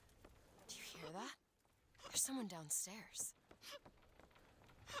 Do you hear that? There's someone downstairs.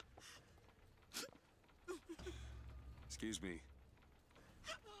 Excuse me.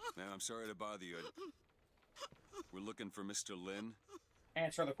 Ma'am, I'm sorry to bother you. We're looking for Mr. Lin.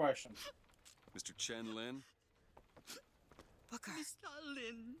 Answer the question. Mr. Chen Lin? Booker. Mr.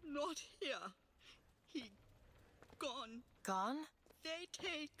 Lin, not here. He gone. Gone? They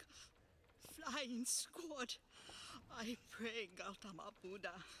take flying squad. I pray, Gautama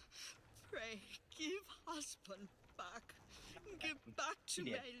Buddha. Pray, give husband back. Give back to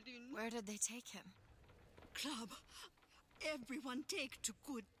Maylin. Where did they take him? Club. Everyone take to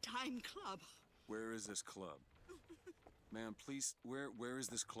good time club. Where is this club? Ma'am, please, where is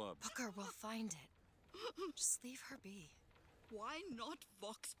this club? Booker, we'll find it. Just leave her be. Why not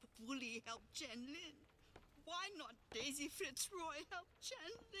Vox Populi help Chen Lin? Why not Daisy Fitsroy help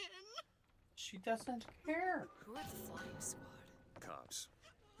Chen Lin? She doesn't care. Who are the flying squad? Cops.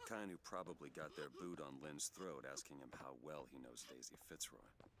 The kind who probably got their boot on Lin's throat asking him how well he knows Daisy Fitsroy.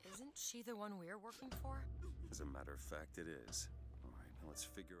 Isn't she the one we're working for? As a matter of fact, it is. All right, now let's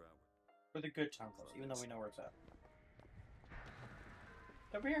figure out... For the good time club, even though we know where it's at.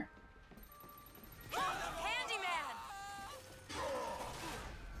 It's over here. Handyman!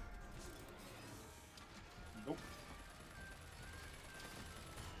 Nope.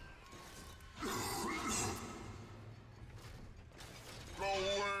 Go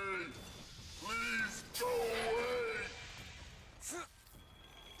away! Please go away!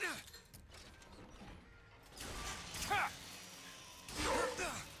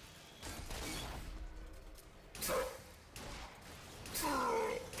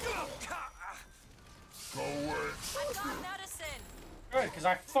 Go away! I got medicine! Good, because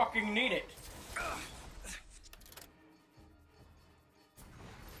I fucking need it.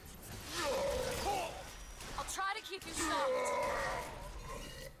 I'll try to keep you soft.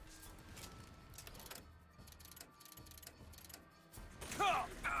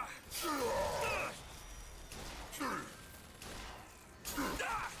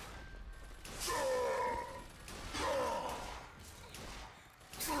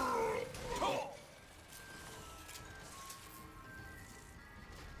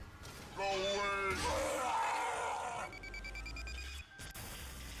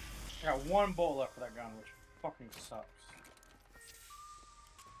 I got one bullet left for that gun, which fucking sucks.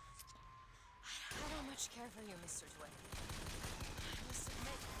 I don't much care for you, Mr. Twin. I must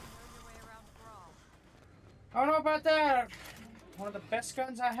admit, you know your way around a brawl. I don't know about that. One of the best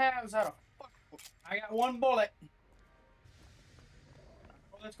guns I have is out of fuck. I got one bullet.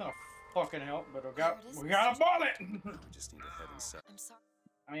 Well, that's gonna fucking help, but we got a bullet. We just need to head inside. I'm sorry.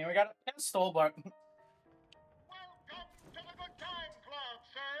 I mean, we got a pistol, but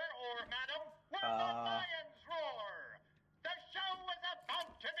Lions roar! The show is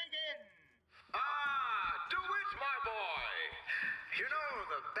about to begin! Ah, do it, my boy! You know,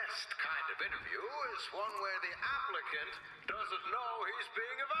 the best kind of interview is one where the applicant doesn't know he's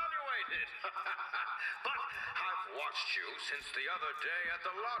being evaluated. But I've watched you since the other day at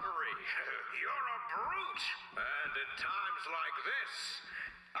the lottery. You're a brute! And in times like this,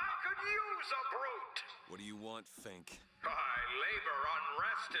 I could use a brute! What do you want, Fink? Labor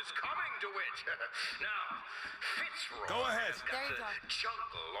unrest is coming to it. Now, Fitzroy Go ahead. has got the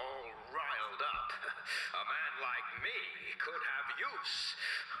jungle all riled up. A man like me could have use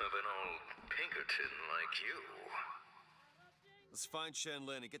of an old Pinkerton like you. Let's find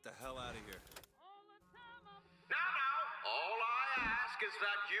Shenlin and get the hell out of here. Now, all I ask is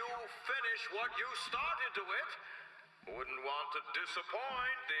that you finish what you started to it. Wouldn't want to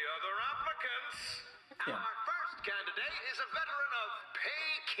disappoint the other applicants. Yeah. Our first candidate is a veteran of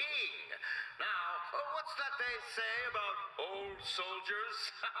Peking. Now, what's that they say about old soldiers?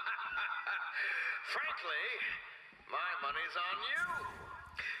 Frankly, my money's on you.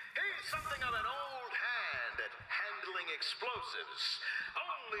 He's something of an old hand at handling explosives.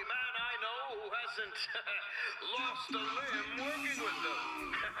 Only man I know who hasn't lost a limb working with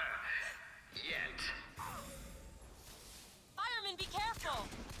them. Yet. Fireman, be careful!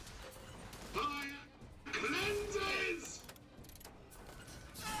 Cleanses!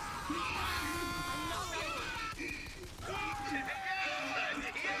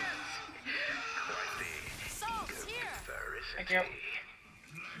 Salt's here! Thank you.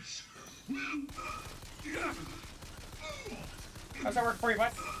 How's that work for you,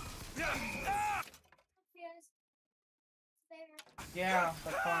 bud? Yeah,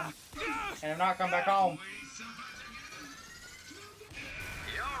 that's fun. And I'm not coming back home.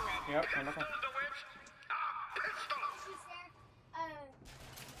 Yep, I'm back home.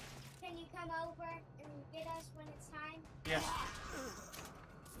 Can you come over and get us when it's time? Yes.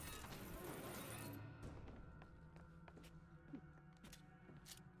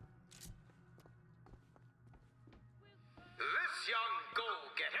 This young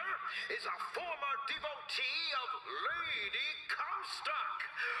go-getter is a former devotee of Lady Comstock.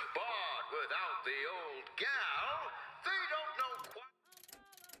 But without the old gal, they don't know quite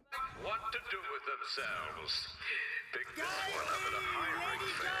what to do with themselves. Pick this one up at a hiring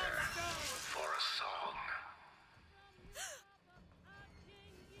fair for a song.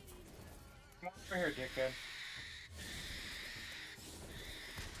 Come over here, dickhead.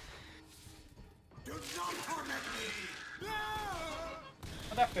 Do not torment me!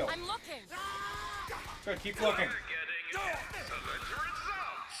 How'd that feel? I'm looking! Good, keep looking. Excellent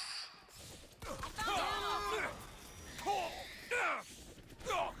results.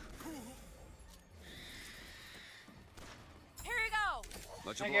 Here you go!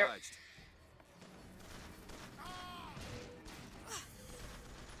 Much Thank you. obliged.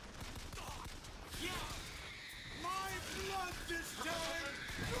 My blood this time!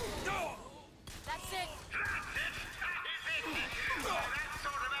 That's it! That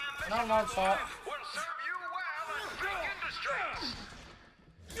sort of ambition Not allowed salt. will serve you well in big industries.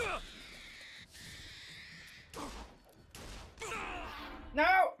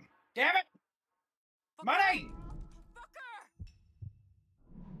 No! Damn it! Money!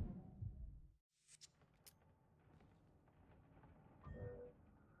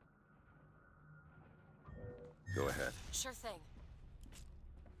 Go ahead. Sure thing.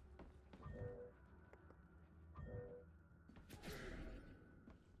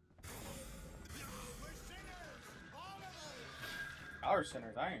 Our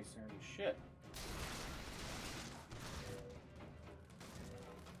centers, I ain't centering shit.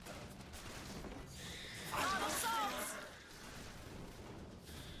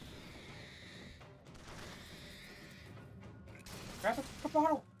 Grab the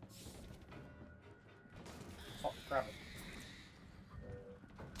bottle. Oh, grab it.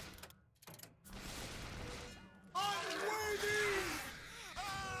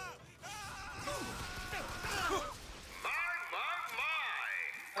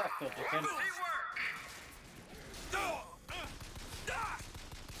 That felt dickhead.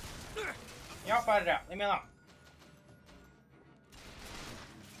 Y'all fight it out. Leave me alone.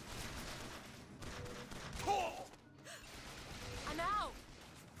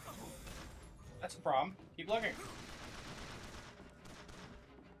 the problem. Keep looking.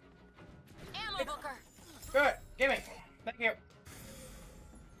 Ammo booker. Good. Gimme. Thank you.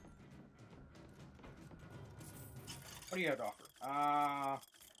 What do you have to offer?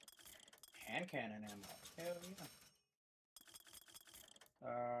 Hand cannon ammo. Hell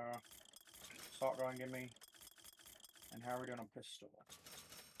yeah. Assault gun, give me. And how are we doing on pistol?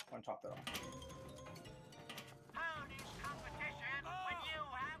 I'm gonna top that off. How do competition when you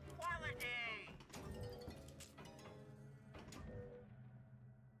have quality?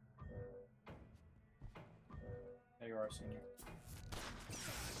 There you are, senior.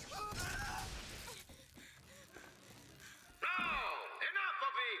 Enough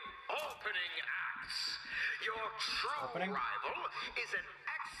of the opening acts. Your true rival is an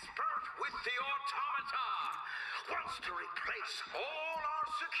expert with the automata. Wants to replace all our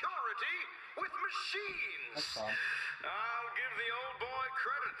security with machines. I'll give the old boy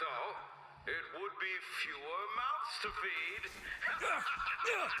credit, though. It would be fewer mouths to feed.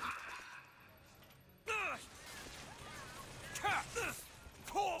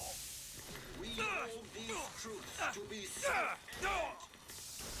 We hold these truths to be self-evident.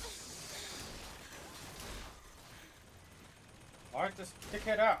 Alright, just kick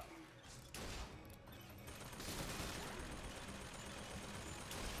it out.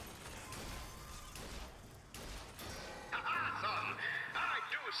 Son, I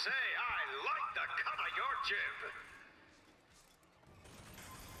do say I like the cut of your jib.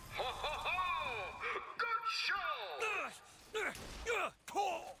 Ho ho ho! Good show!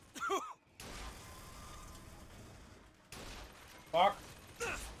 Fuck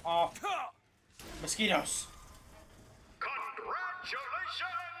off. Mosquitoes.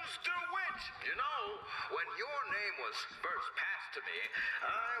 Congratulations, DeWitt! You know, when your name was first passed to me,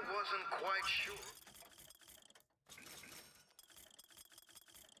 I wasn't quite sure.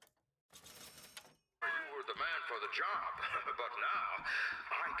 You were the man for the job, but now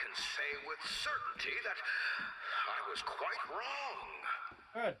I can say with certainty that I was quite wrong.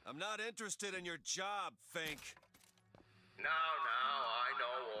 Good. I'm not interested in your job, Fink. Now, I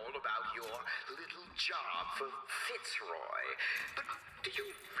know all about your little job for Fitzroy. But do you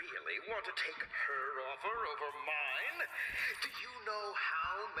really want to take her offer over mine? Do you know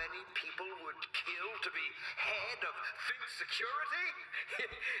how many people would kill to be head of Fink Security?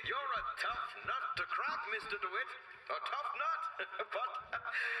 You're a tough nut to crack, Mr. DeWitt. A tough nut. But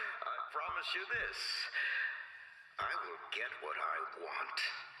I promise you this. I will get what I want.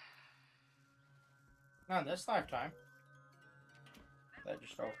 Not this lifetime. That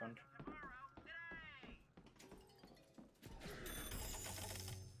just opened.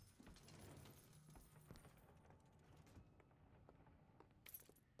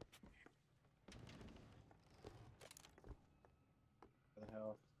 What the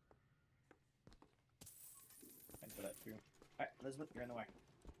hell? Thanks for that too. Alright, Elizabeth, you're in the way.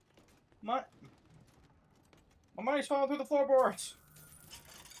 My money's falling through the floorboards!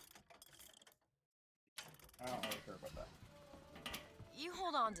 I don't really care about that. You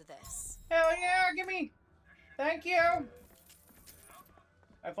hold on to this. Hell yeah, gimme! Thank you!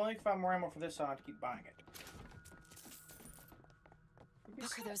 If only found more ammo for this, I'll have to keep buying it.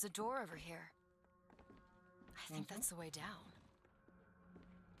 Booker, there's a door over here. I think that's the way down.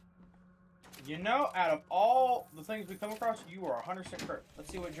 You know, out of all the things we come across, you are 100% correct. Let's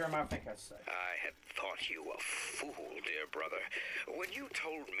see what Jeremiah Fink has to say. I had thought you a fool, dear brother, when you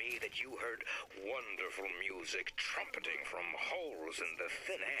told me that you heard wonderful music trumpeting from holes in the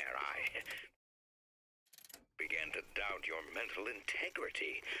thin air. I began to doubt your mental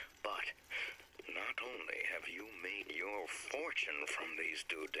integrity, but not only have you made your fortune from these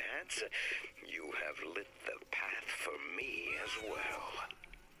doodads, you have lit the path for me as well.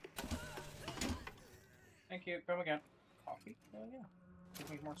 Thank you. Come again. Coffee? Hell yeah. Give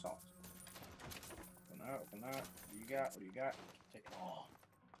me more salt. Open that, open that. What do you got? What do you got? Take it all.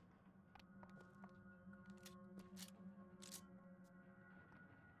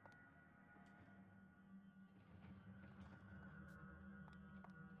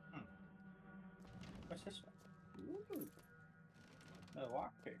 What's this one? Ooh. No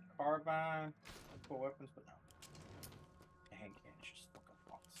lockpick. Carbine. Cool weapons, but no. The hand cannon's just fucking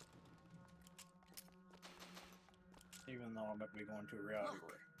awesome. Even though I'm about to be going to a reality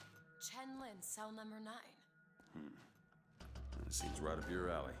war. Chen Lin, cell number 9. That seems right up your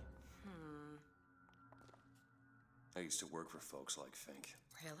alley. Hmm. I used to work for folks like Fink.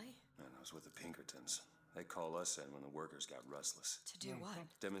 Really? And I was with the Pinkertons. They call us in when the workers got restless. To do what?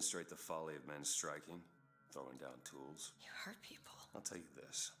 Demonstrate the folly of men striking, throwing down tools. You hurt people. I'll tell you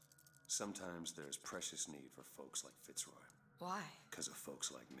this. Sometimes there's precious need for folks like Fitzroy. Why? Because of folks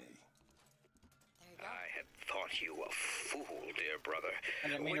like me. I had thought you a fool, dear brother.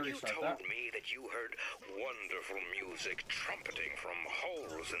 I didn't mean When to you restart told that. me that you heard wonderful music trumpeting from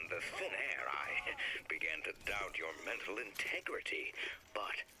holes in the thin air, I began to doubt your mental integrity.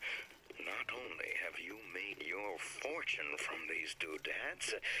 But not only have you made your fortune from these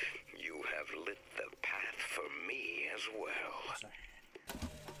doodads, you have lit the path for me as well.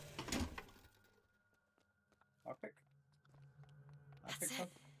 Lockpick? That's it.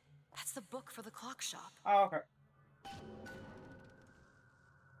 That's the book for the clock shop. Oh, okay.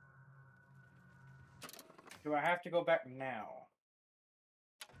 Do I have to go back now?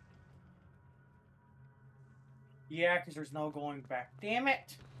 Yeah, because there's no going back. Damn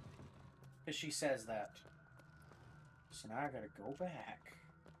it! Because she says that. So now I gotta go back.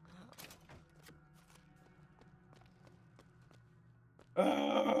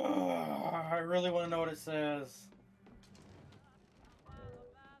 I really want to know what it says.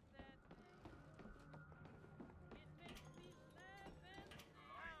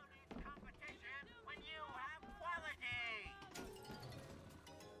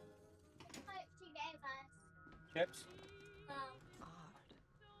 Chips?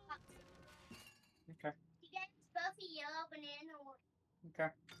 Okay. You get both a yellow banana or...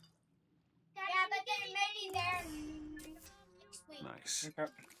 Okay. Yeah, but then maybe they're sweet. Nice. Okay.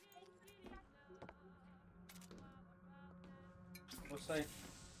 We'll see.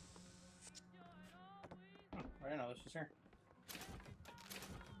 I didn't know this was here.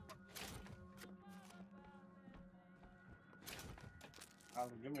 I'll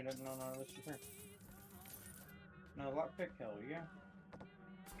give me didn't know none of this was here. No, lockpick, hell yeah.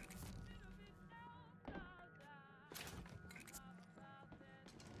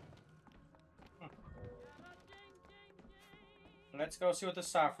 Let's go see what this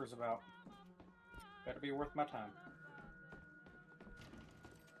cipher's about. Better be worth my time.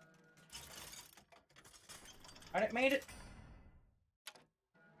 I didn't made it.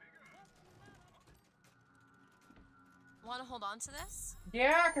 Want to hold on to this?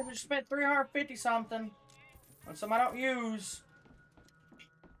 Yeah, because I spent 350 something on some I don't use.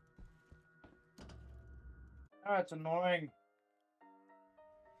 Oh, it's annoying.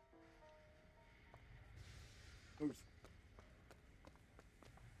 Oof.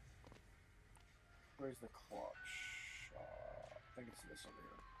 Where's the clock shop? I think it's this over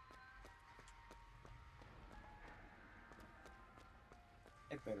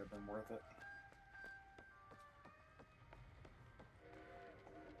here. It better have been worth it.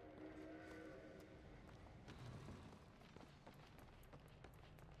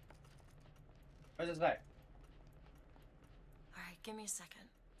 What does it say? Alright, give me a second.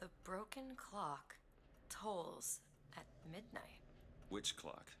 The broken clock tolls at midnight. Which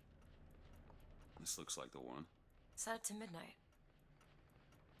clock? This looks like the one. Set it to midnight.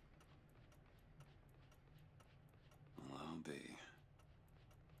 Well, I'll be.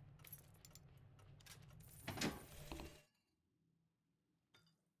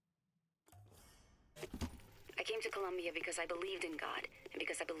 I came to Columbia because I believed in God, and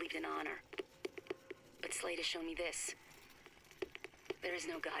because I believed in honor. But Slade has shown me this. There is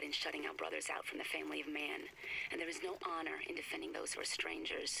no God in shutting our brothers out from the family of man, and there is no honor in defending those who are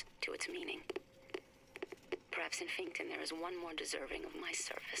strangers to its meaning. Perhaps in Finkton there is one more deserving of my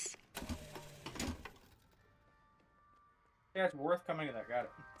service. Yeah, it's worth coming to that. Got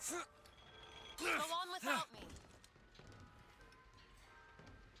it. Go on without me.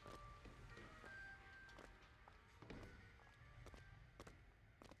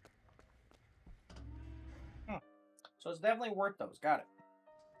 So it's definitely worth those. Got it.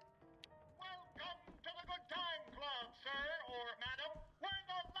 Welcome to the Good Time Club, sir or madam, where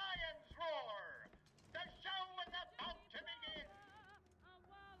the lions roar. The show is about to begin.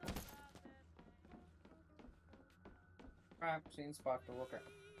 Alright, seen spot to look at.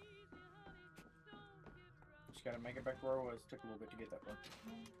 Just gotta make it back to where I was. Took a little bit to get that one.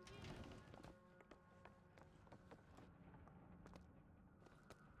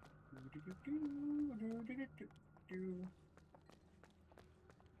 I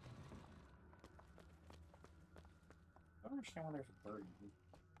don't understand why there's a bird.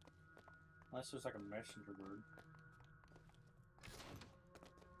 Unless there's like a messenger bird.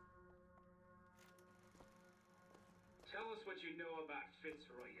 Tell us what you know about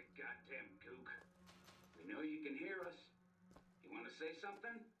Fitsroy, you goddamn gook. We know you can hear us. You want to say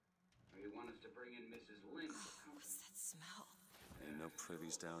something? Or you want us to bring in Mrs. Lynn? What's that smell? Ain't no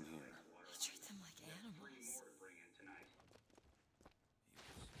privies down here. You treat them like animals. Three more to bring in tonight.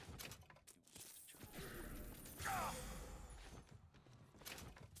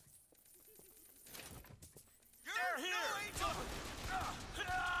 You're here!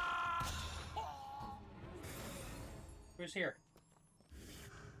 just here?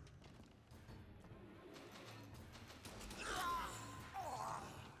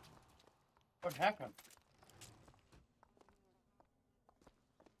 What happened?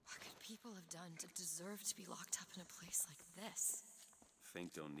 What could people have done to deserve to be locked up in a place like this?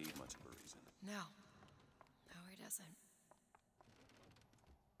 Fink don't need much of a reason. No. No, he doesn't.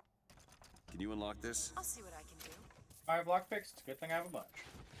 Can you unlock this? I'll see what I can do. I have lockpicks. It's a good thing I have a bunch.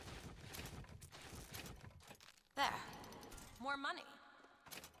 There. More money.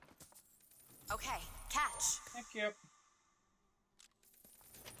 Okay, catch. Thank you.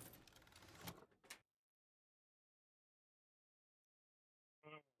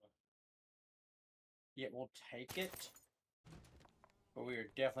 Yeah, we'll take it. But we are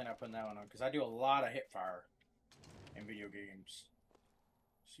definitely not putting that one on because I do a lot of hip fire in video games.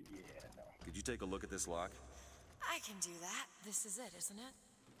 So yeah, no. Could you take a look at this lock? I can do that. This is it, isn't it?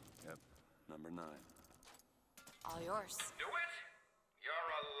 Yep. Number 9. All yours. Do it? You're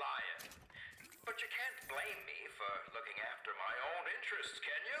a lion. But you can't blame me for looking after my own interests,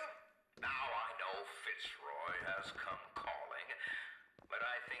 can you? Now I know Fitzroy has come calling, but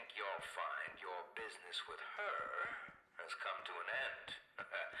I think you'll find your business with her has come to an end.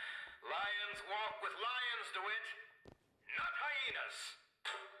 Lions walk with lions, DeWitt, not hyenas.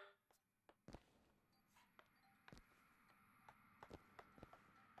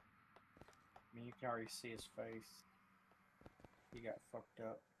 I mean, you can already see his face. He got fucked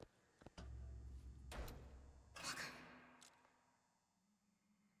up.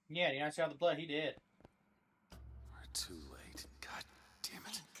 Yeah, you not see all the blood? He did. We're too late. God damn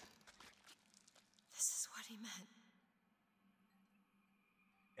it. This is what he meant.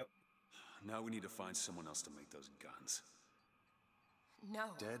 Yep. Now we need to find someone else to make those guns.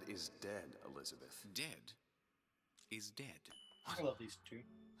 No. Dead is dead, Elizabeth. Dead is dead. I love these two.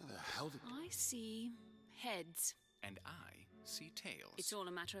 How the hell did... I see heads. And I see tails. It's all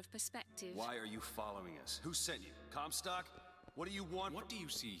a matter of perspective. Why are you following us? Who sent you? Comstock? What do you want? What do you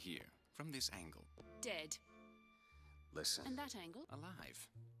see here, from this angle? Dead. Listen. And that angle? Alive.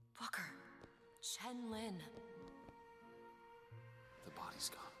 Booker. Chen Lin. The body's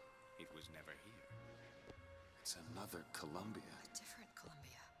gone. It was never here. It's another Columbia. A different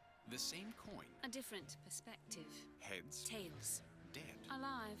Columbia. The same coin. A different perspective. Heads. Tails. Dead.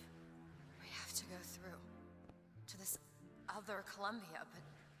 Alive. We have to go through to this other Columbia, but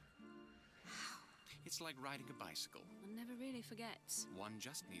how? It's like riding a bicycle. One never really forgets. One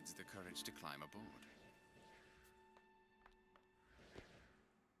just needs the courage to climb aboard.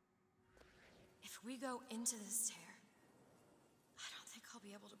 If we go into this tear, I don't think I'll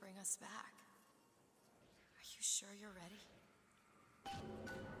be able to bring us back. Are you sure you're ready?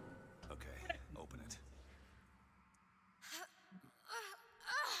 Okay, open it.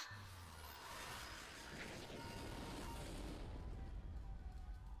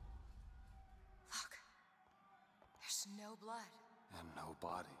 Look, there's no blood. And no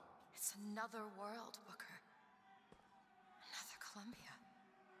body. It's another world, Booker. Another Columbia.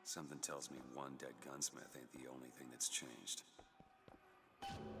 Something tells me one dead gunsmith ain't the only thing that's changed.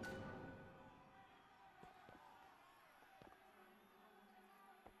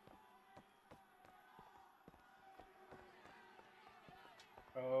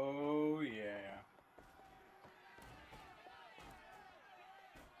 Oh, yeah.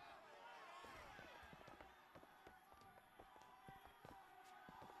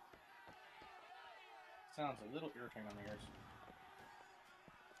 Sounds a little irritating on the ears.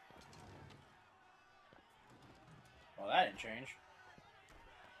 Well, that didn't change.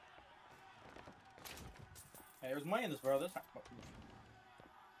 Hey, there's money in this, bro. This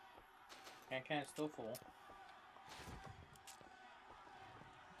can's still full.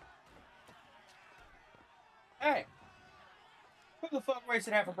 Hey! Who the fuck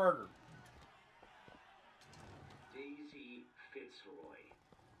wasted half a burger? Daisy Fitsroy.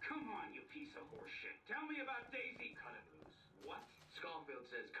 Come on, you piece of horseshit. Tell me about Daisy. Cut him loose. What? Schofield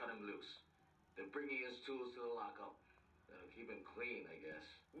says cut him loose. They're bringing his tools to the lockup. Keep him clean, I guess.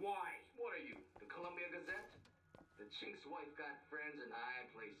 Why? What are you, the Columbia Gazette? The chink's wife got friends in high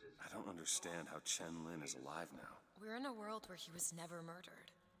places. I don't understand how Chen Lin is alive now. We're in a world where he was never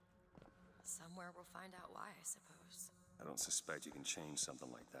murdered. Somewhere we'll find out why, I suppose. I don't suspect you can change something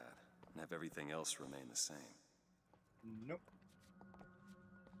like that and have everything else remain the same. Nope.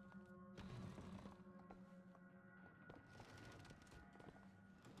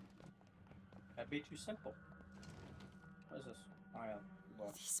 That'd be too simple. What is this? Oh, yeah.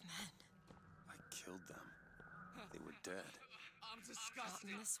 Well. These men. I killed them. They were dead. I'm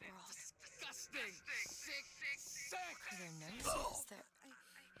disgusted. Not in this world. Disgusting. Sick. Sick. Look at their noses. They're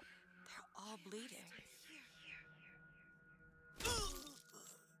all bleeding.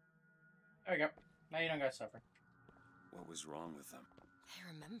 There we go. Now you don't gotta suffer. What was wrong with them? They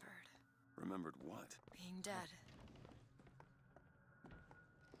remembered. Remembered what? Being dead.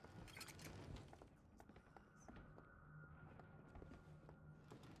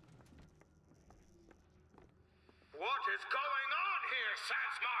 What is going on here,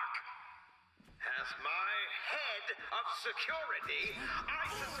 Sansmark? As my head of security, I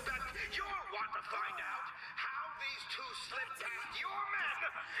suspect you'll want to find out how these two slipped past your men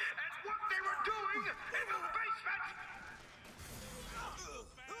and what they were doing in the basement!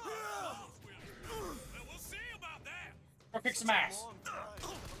 We'll see about that. Go kick some ass.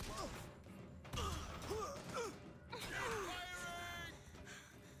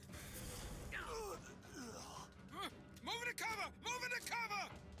 Move into cover! Move into cover!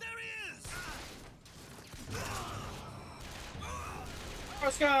 There he is!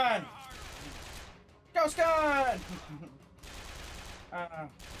 Ghost gun! Ghost gun!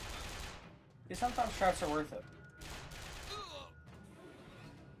 See, sometimes traps are worth it.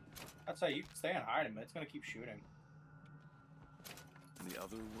 I'd say you can stay and hide him, but it's gonna keep shooting. In the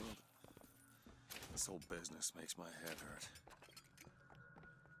other world, this whole business makes my head hurt.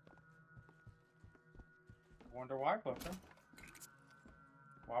 Wonder why, Booker?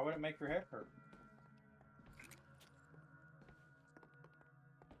 Why would it make your head hurt?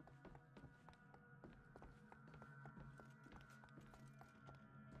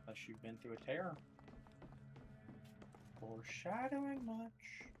 Unless you've been through a tear. Foreshadowing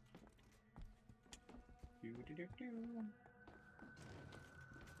much. Do-do-do-do.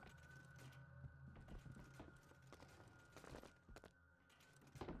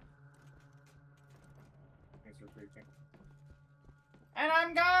 Things are creeping. And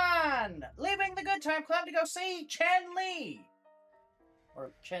I'm gone! Leaving the Good Time Club to go see Chen Li!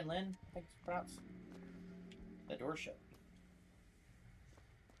 Or Chen Lin, I think it's pronounced. The door shut.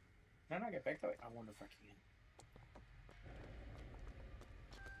 Can I not get back that way? I wonder if I can.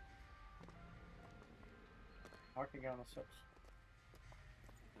 I can get on the steps.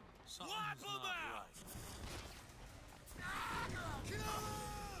 Wipe him out! Kill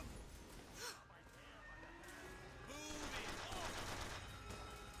him!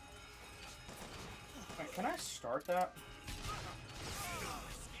 Wait, can I start that?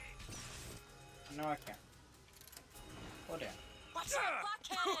 No, I can't. Slow down. Watch out, Black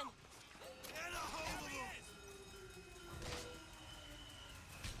Cannon! Get a hold of him!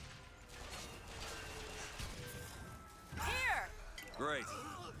 Here! Great.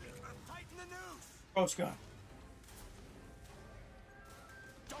 Tighten the noose! Ghost gun.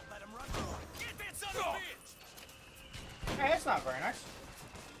 Don't let him run. Get that son of a bitch! Hey, that's not very nice.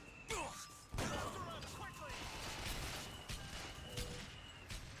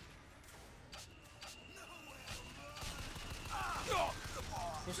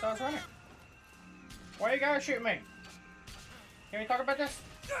 Who starts running? Why you guys shooting me? Can we talk about this?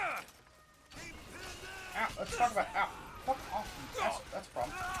 Ow, let's talk about it. Ow. Fuck off. That's a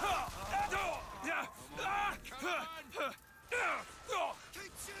problem.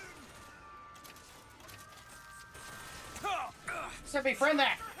 So befriend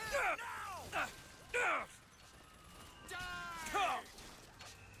that.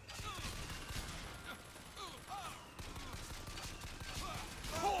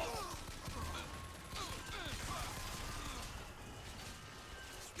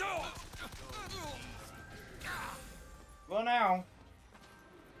 Well, now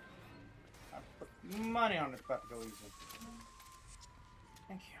I put money on it's about to go easy.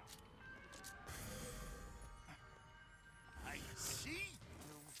 Thank you. I see.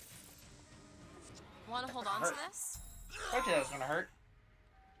 Want to hold on to this? I told you that was gonna hurt.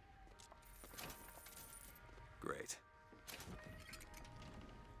 Great.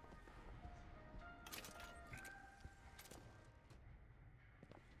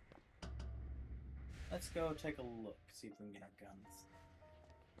 Let's go take a look, see if we can get our guns.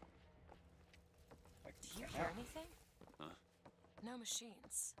 Do you hear anything? Huh? No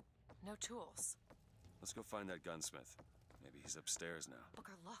machines. No tools. Let's go find that gunsmith. Maybe he's upstairs now.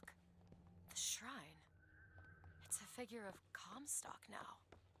 Booker, look. The shrine. It's a figure of Comstock now.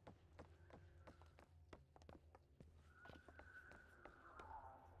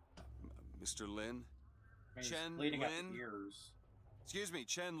 Mr. Lin? He's Chen bleeding out Lin? the ears. Excuse me,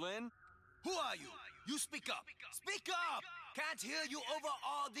 Chen Lin? Who are you? You speak up. Speak up! Can't hear you over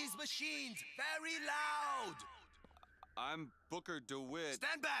all these machines. Very loud. I'm Booker DeWitt.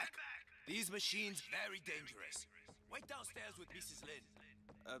 Stand back. These machines very dangerous. Wait downstairs with Mrs. Lin.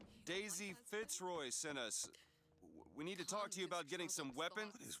 Daisy Fitsroy sent us. We need to talk to you about getting some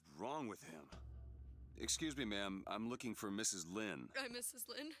weapons. What is wrong with him? Excuse me, ma'am. I'm looking for Mrs. Lin. I'm Mrs.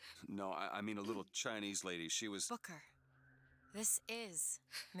 Lin. No, I mean a little Chinese lady. She was... Booker. This is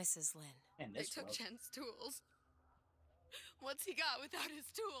Mrs. Lin. And They this took was. Chen's tools. What's he got without his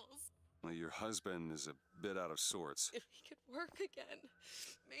tools? Well, your husband is a bit out of sorts. If he could work again,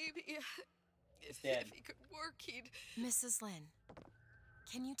 maybe. Dead. If he could work, he'd. Mrs. Lin,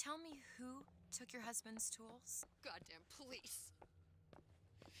 can you tell me who took your husband's tools? Goddamn police.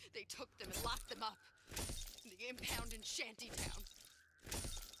 They took them and locked them up in the impound in Shantytown.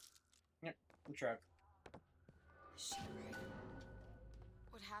 Yep, we tried. Is she right?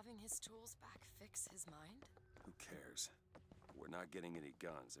 Would having his tools back fix his mind? Who cares? We're not getting any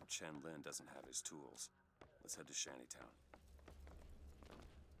guns if Chen Lin doesn't have his tools. Let's head to Shantytown.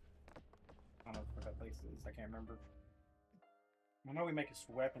 I don't know what that place is. I can't remember. I know we make his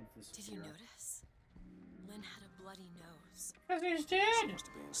weapons disappear. Did you notice? Lin had a bloody nose. Because he's dead! Supposed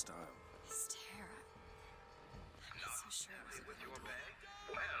to be in style. His Tara. I'm not so sure it was a With your good bag?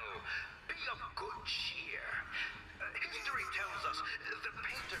 Well, be of good cheer. History tells us the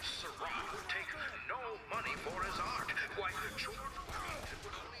painter Seurat would take no money for his art. Why, George Washington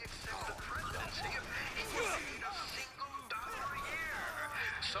would only accept the presidency if he was paid a single dollar a year.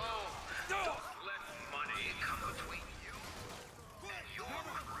 So, don't let money come between you and your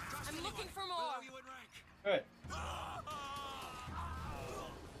craft. I'm looking for more. Good.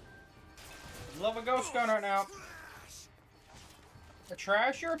 Love a ghost gun right now. A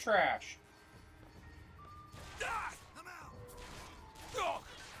trash, you're trash.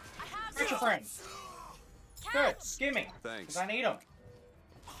 Where's your friends? Good, give me. Thanks. Because I need them.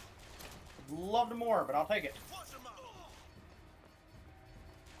 Love them more, but I'll take it.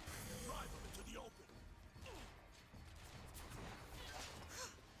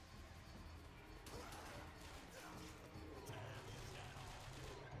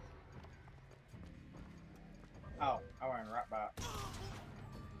 Oh, I went right by it.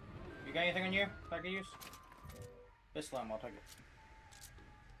 You got anything on you that I can use? This lamb, I'll take it.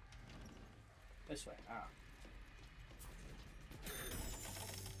 This way. Ah.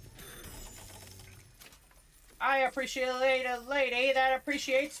 I appreciate a lady that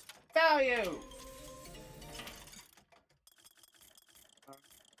appreciates value. I'm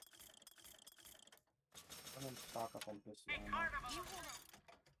gonna stock up on this ammo.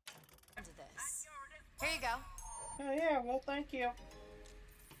 Into this. Here you go. Oh yeah, well thank you.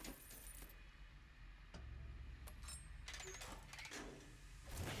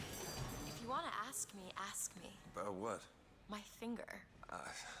 If you want to ask me, ask me. About what? My finger.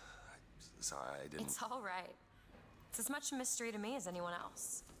 Sorry, I didn't... It's all right. It's as much a mystery to me as anyone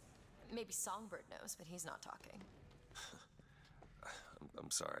else. Maybe Songbird knows, but he's not talking.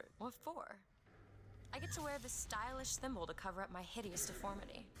 I'm sorry. What for? I get to wear this stylish thimble to cover up my hideous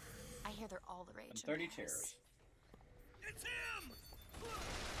deformity. I hear they're all the rage. And 30 tears. It's him!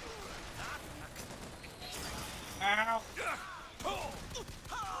 Ow!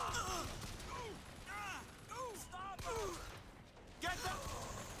 Get them!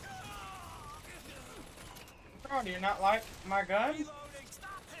 Oh, do you not like my gun?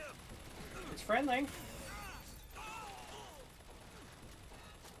 Stop him! It's friendly.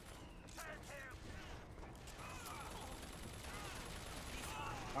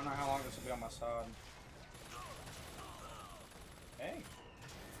 I don't know how long this will be on my side. Hey.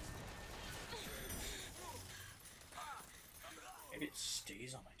 Maybe it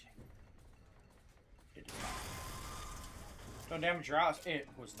stays on my team. It did not. Don't damage your eyes. It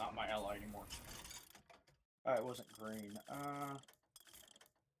was not my ally anymore. It wasn't green.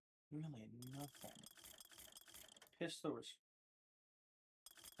 Really nothing. Pistol was...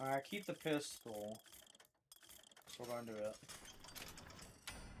 keep the pistol. So we're going to do it.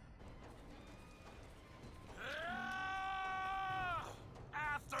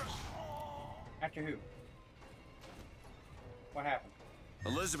 After who? What happened?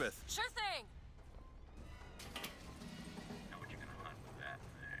 Elizabeth! Sure thing! Know what you're gonna run with that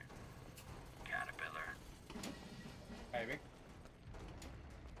thing. Caterpillar. Maybe.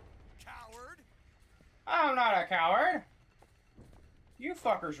 Coward! I'm not a coward! You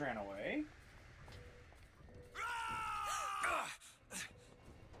fuckers ran away.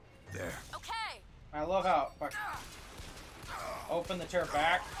 There. Okay! I love how if I open the tear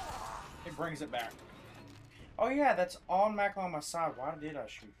back, it brings it back. Oh yeah, that's automatically on my side. Why did I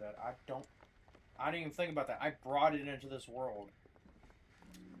shoot that? I didn't even think about that. I brought it into this world.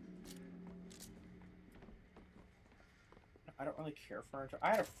 I don't really care for Undertale. I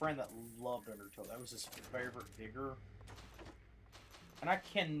had a friend that loved Undertale. That was his favorite digger. And I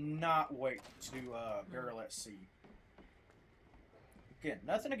cannot wait to Barrel at Sea. Again,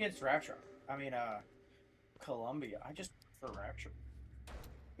 nothing against Rapture. I mean, Columbia. I just prefer Rapture.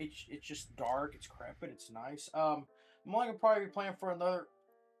 It's just dark. It's crap, but it's nice. I'm only gonna probably be playing for another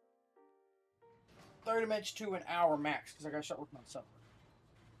 30 minutes to an hour max because I gotta start working on supper.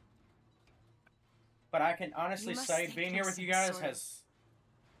 But I can honestly say being here with you guys has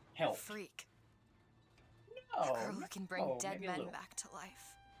helped. Freak. No, A girl who can bring dead maybe a men little. back to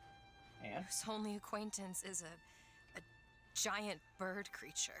life. And? Whose only acquaintance is a giant bird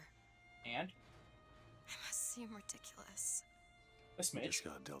creature. And? It must seem ridiculous. A smidge. Just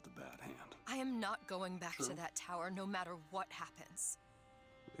got dealt a bad hand. I am not going back True. to that tower no matter what happens.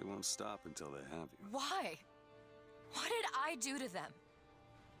 They won't stop until they have you. Why? What did I do to them?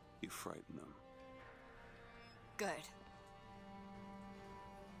 You frighten them. Good.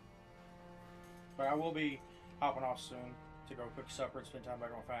 But I will be hopping off soon to go cook supper and spend time back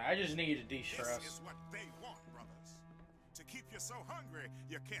with my family. I just need to de-stress. This is what they want, brothers. To keep you so hungry,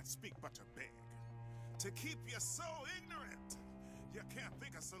 you can't speak but to beg. To keep you so ignorant, you can't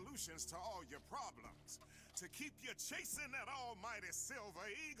think of solutions to all your problems. To keep you chasing that almighty silver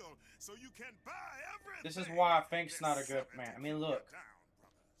eagle so you can buy everything. This is why Fink's not a good man. I mean, look.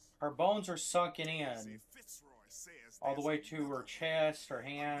 Her bones are sunken in all the way to her chest, her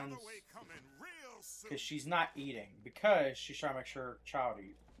hands. Because she's not eating. Because she's trying to make sure her child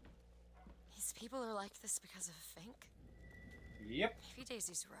eats. These people are like this because of Fink? Yep. Maybe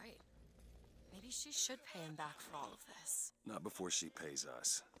Daisy's right. Maybe she should pay him back for all of this. Not before she pays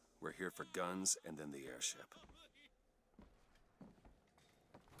us. We're here for guns and then the airship.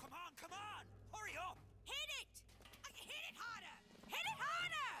 Come on! Hurry up! Hit it! Hit it harder! Hit it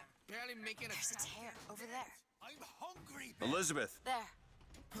harder! Barely making a... There's a tear over there. I'm hungry. Elizabeth! There.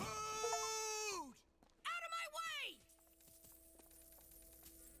 Food! Out of my way!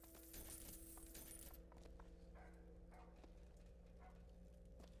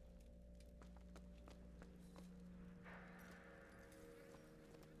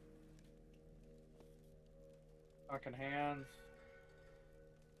 Fucking hands.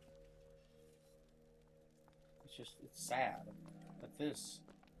 It's sad that this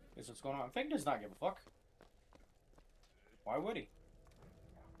is what's going on. Fink does not give a fuck. Why would he?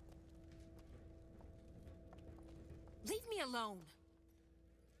 Leave me alone.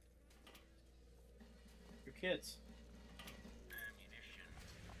 Your kids. Ammunition,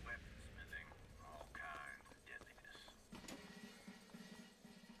 weaponsmithing, all kinds of deadliness.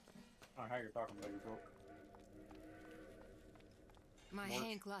 I don't know how you're talking about your book. My March.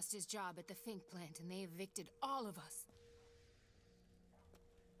 Hank lost his job at the Fink plant and they evicted all of us.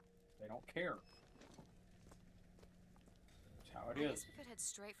 They don't care. That's how it I is. guess we could head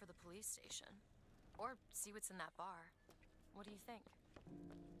straight for the police station. Or see what's in that bar. What do you think?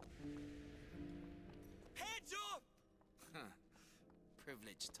 Heads up! Huh.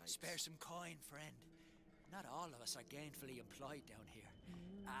 Privileged types. Spare some coin, friend. Not all of us are gainfully employed down here.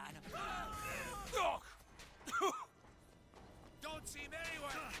 And... Don't seem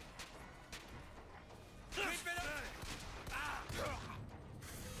anywhere! Keep it up!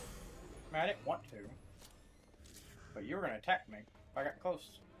 I mean, I didn't want to. But you were going to attack me if I got close.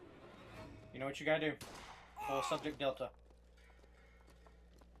 You know what you gotta do. Full subject delta.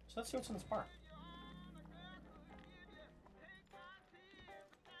 So let's see what's in this bar.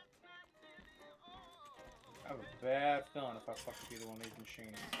 I have a bad feeling if I fuck with either one of these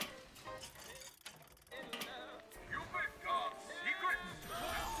machines.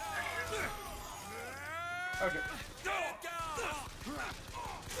 Okay.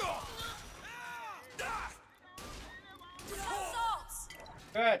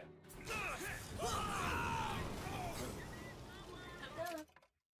 Good.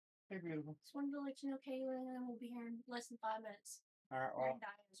 Hey, beautiful. Just wanted to let you know, Kaylin, and we'll be here in less than 5 minutes. Alright, We're well, in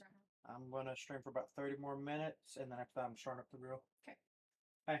Diane's right now. I'm gonna stream for about 30 more minutes, and then after that, I'm starting up the grill. Okay.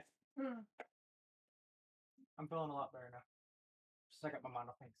 Hey, Hmm. I'm feeling a lot better now. Just I got my mind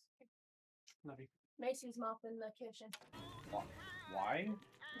off things. Love you. Macy's mopping the kitchen. Why?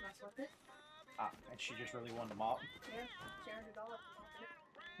 That's worth it. Ah, and she just really wanted to mop. Yeah, she earned it all up. for mopping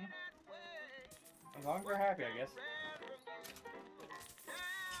it. As long as we're happy, I guess.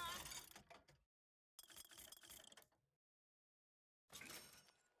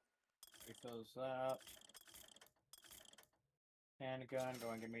 Refills that. Handgun,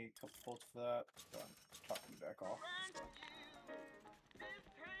 go and give me a couple bolts for that. Go and top me back off.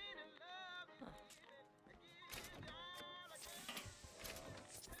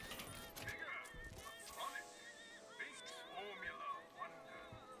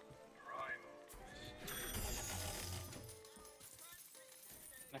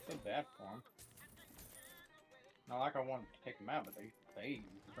 I feel bad for him. Not like I wanted to take him out, but they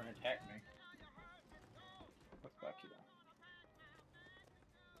were going to attack me. Fuck you.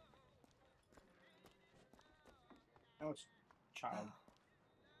 Oh, it's child. Oh.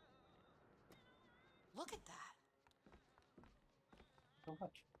 Look at that. So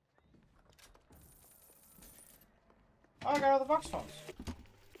what? Oh, I got all the Vox phones.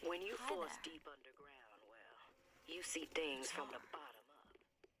 When you force deep underground, well, you see things from the bottom up.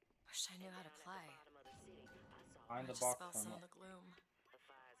 Wish I knew how to play. Find the Just box spell phone. some of the gloom. The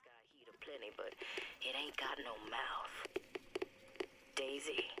fire's got heat aplenty, but it ain't got no mouth.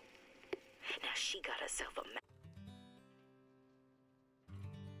 Daisy. Now she got herself a mouth.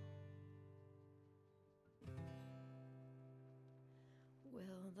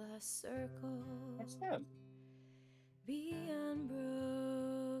 Will the circle What's that? be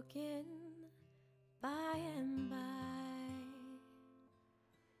unbroken by and by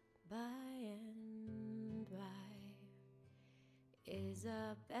and by is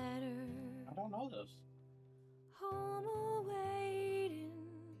a better I don't know this. home awaiting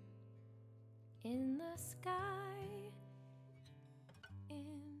in the sky, in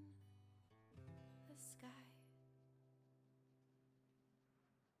the sky.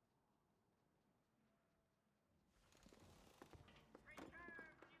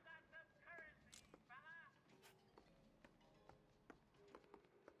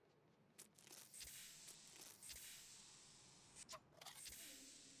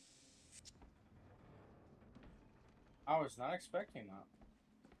 I was not expecting that.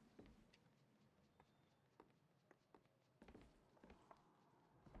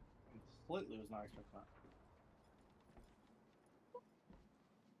 Completely was not expecting that.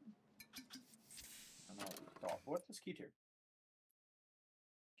 I know it's off. What's this key to? Keep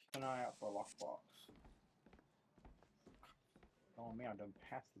an eye out for a lockbox. Oh man, I done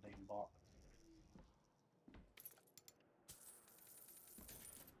passed the damn box.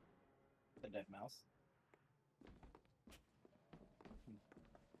 The dead mouse.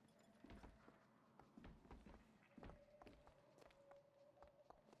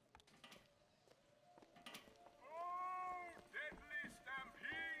 Deadly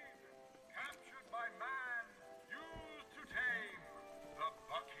stampede, captured by man, used to tame the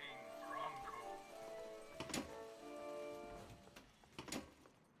bucking bronco.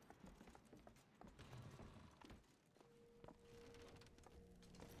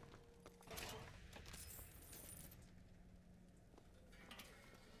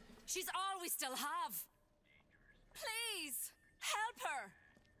 She's all we still have. Please, help her.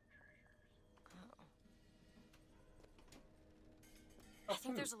 I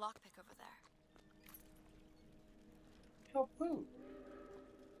think there's a lockpick over there. Help who?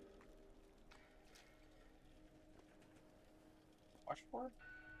 Watch for it?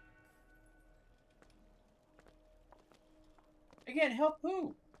 Again, help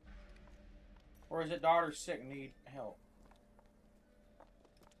who? Or is it daughter sick, need help?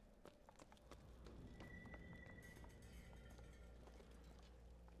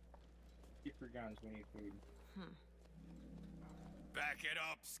 Keep your guns, we need food. Back it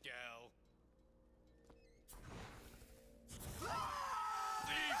up, Skell.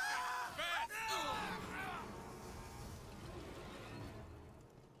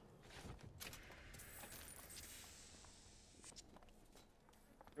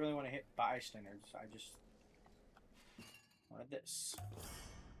 really want to hit bystanders. I just wanted this.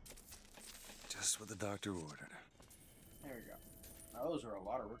 Just what the doctor ordered. There we go. Now those are a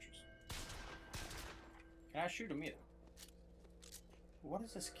lot of roaches. Can I shoot them either? What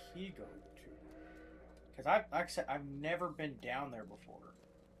does this key go to? Because like I said, I've never been down there before.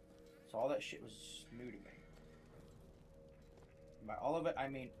 So all that shit was new to me. By all of it, I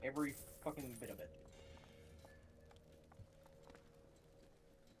mean every fucking bit of it.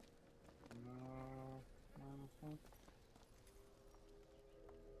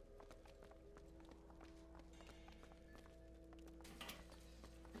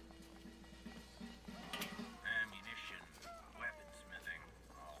 Ammunition, weaponsmithing,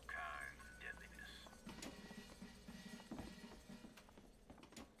 all kinds of deadliness.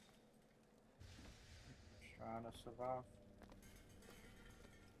 Trying to survive.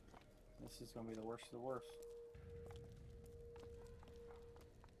 This is gonna be the worst of the worst.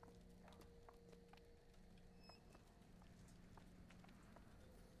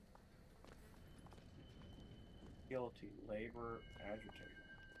 Guilty, labor, agitator.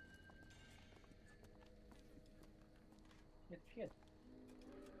 Kid.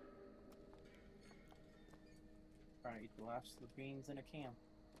 Trying to eat the last of the beans in a can.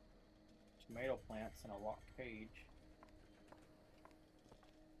 Tomato plants in a locked cage.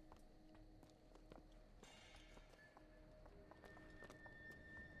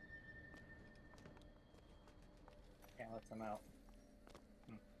 let them out.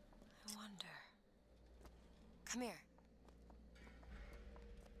 I wonder. Come here.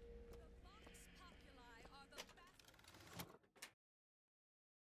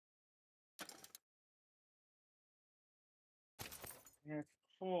 Yeah,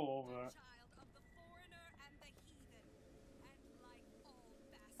 cool, but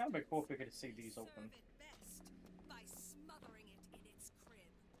that'd be cool if we could see these open.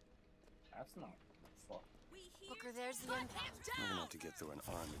 That's not fuck. Booker, there's the impact. We're gonna have to get through an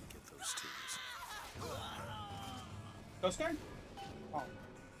army to get those tools. Ghost gun? Oh.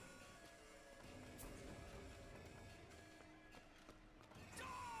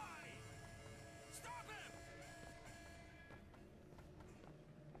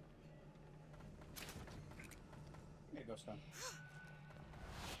 Hey, ghost gun.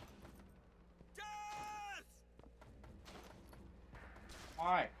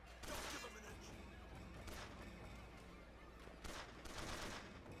 Why?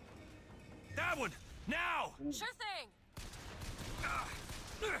 That one! Now! Sure thing!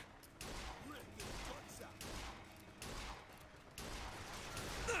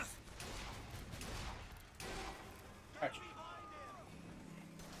 Catch.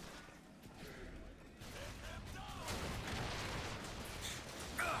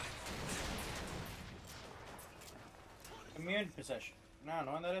 Immune possession. Now,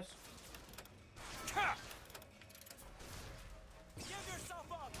 knowing that is. Give yourself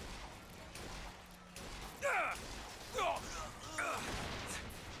up!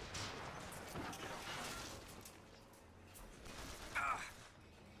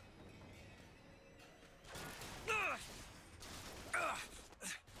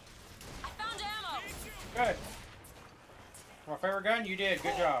 I found ammo! Good. My favorite gun, you did.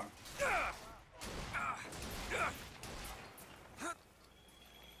 Good job.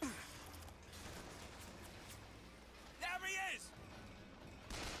 There he is!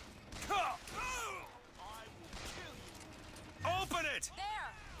 Open it!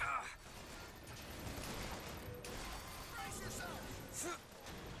 There! Brace yourself!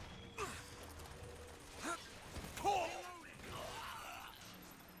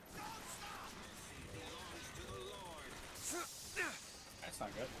 That's not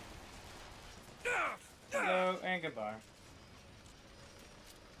good. Hello and goodbye.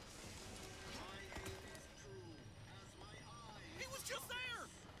 He was just there!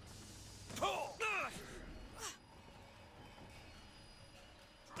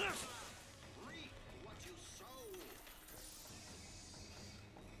 Reap what you sow.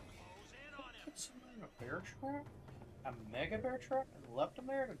 Put someone in a bear trap? A mega bear trap? And left him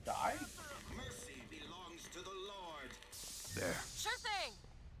there to die? Mercy belongs to the Lord. There. Sure thing!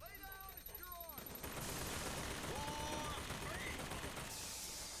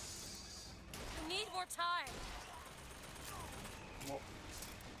 We need more time. Well,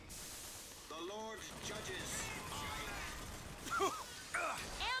 The Lord judges.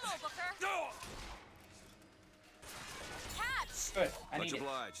 Ammo, Booker! Catch! good. I Much need it.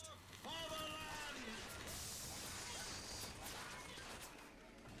 obliged.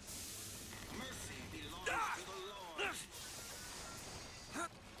 Mercy belongs to the Lord.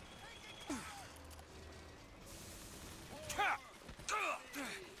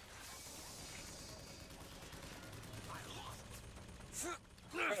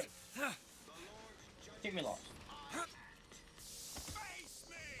 Keep me lost.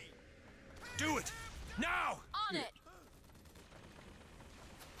 Do it! Now! On it!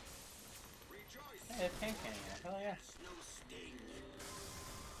 Hey, it's Pink Candy. Hell yeah.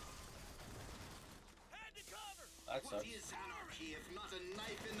 That What sucks. is anarchy if not a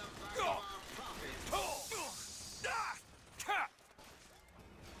knife in the back of our prophet?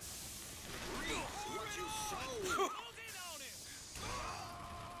 Reap what you sow.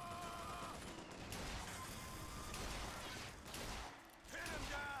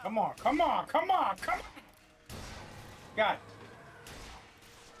 Come on, come on, come on, come on! Got it.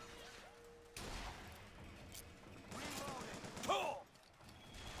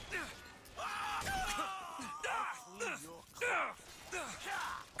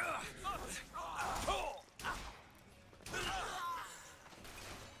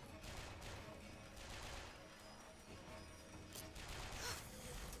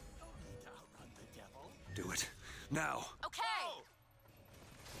 Do it. Now. Okay!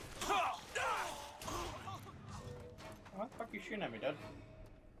 What the fuck are you shooting at me, dude?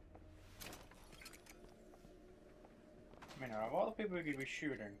 I mean, of all the people we could be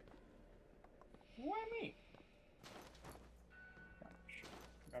shooting, why me?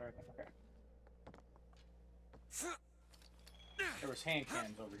 Got everything, okay. There was hand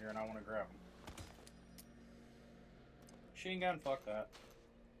cannons over here and I want to grab them. Machine gun, fuck that.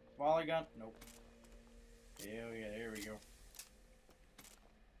 Volley gun, nope. Hell yeah, there we go.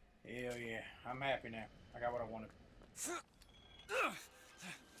 Hell yeah, I'm happy now. I got what I wanted.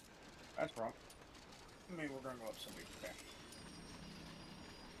 That's wrong. Maybe we're gonna go up somebody's back.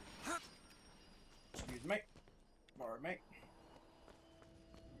 Excuse me. Alright, mate.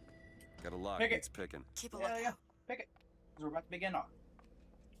 Got a lock. Pick it. It's picking. Keep a Yeah, lookout. yeah. Pick it. 'Cause we're about to begin on.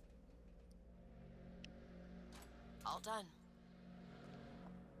 All done.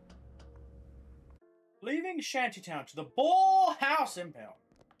 Leaving Shantytown to the Bull House Impound.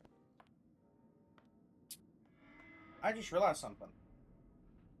 I just realized something.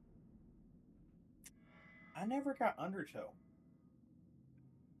 I never got Undertow.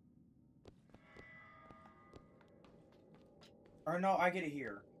 Or no, I get it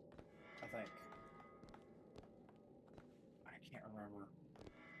here. I think. I can't remember.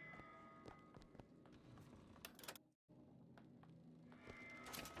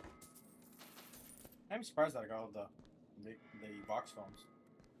 I'm surprised that I got all the Vox phones.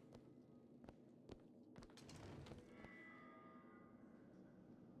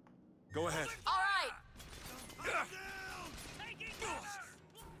 Go ahead. All right.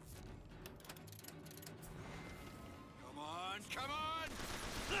 Come on, come on!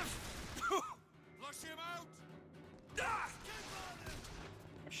 Flush him out!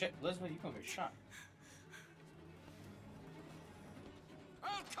 Oh, shit, Elizabeth, you gonna get shot.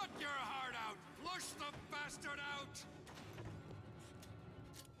 I'll cut your heart out! Flush the bastard out!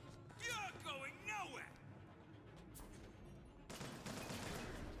 You're going nowhere!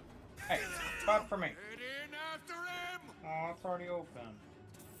 Hey, spot for me. Head in after him! Oh, it's already open.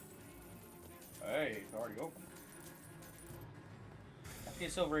 Hey, it's already open. I see a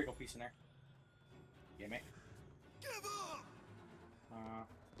silver eagle piece in there. Gimme. Give up!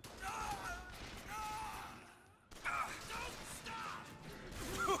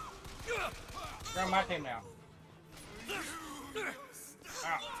 You're on my team now.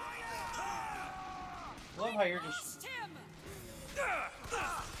 Ow. I love how you're just...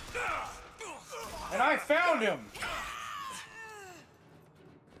 And I found him!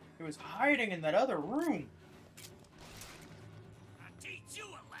 He was hiding in that other room. I'll teach you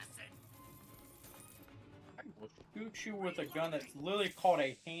a lesson! I will shoot you with a gun that's literally called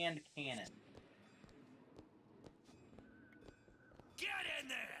a hand cannon. Get in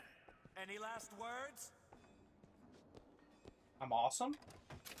there! Any last words? I'm awesome.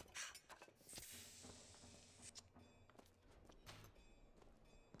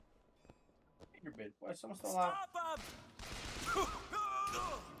 Your bid. Why is someone still alive? Stop him!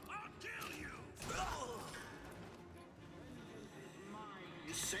 I'll kill you!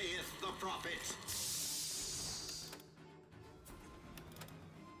 Saith the prophet.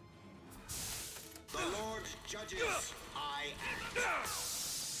 The Lord judges, I act.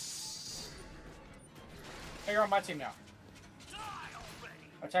 Hey, you're on my team now.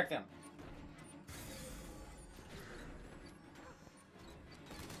 Attack them.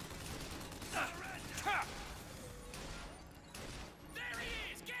 There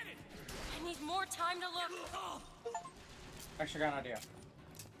he is! Get it! I need more time to look. Actually, got an idea.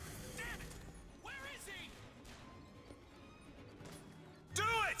 Damn it! Where is he? Do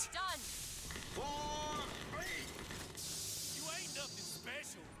it! Done. For me. You ain't nothing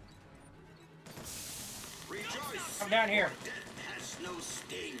special. Rejoice. Come down here. Death has no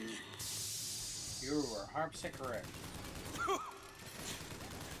sting. You are 100% correct.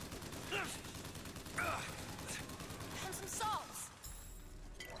 And some salts.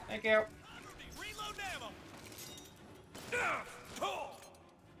 Thank you. Reload ammo.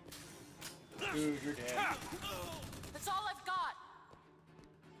 Dude, you're dead. That's all I've got.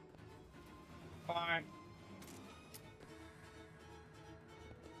 Fine.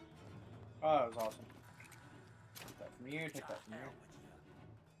 Oh, that was awesome. Take that from you, take that from you.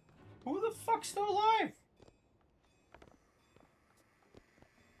 Who the fuck's still alive?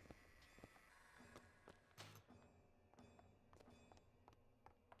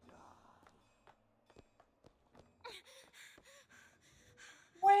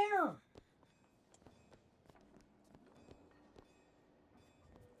 Where?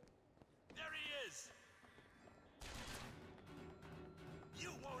 There he is.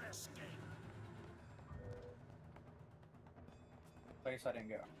 You won't escape. Place I didn't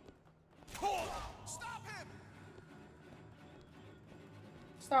go. Stop him!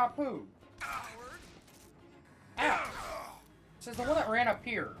 Stop who? Coward! Ow! It says the one that ran up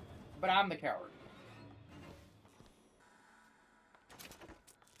here, but I'm the coward.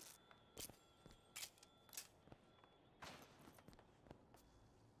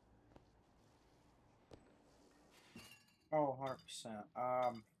 Oh,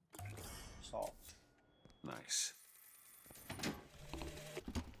 100%. Salt. Nice.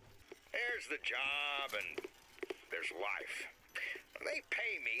 There's the job, and there's life. They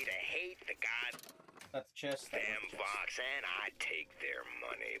pay me to hate the That's the chest. goddamn Vox, and I take their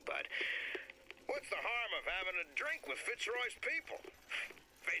money, but what's the harm of having a drink with Fitzroy's people?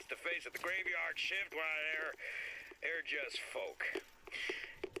 Face to face at the graveyard shift, why, they're just folk.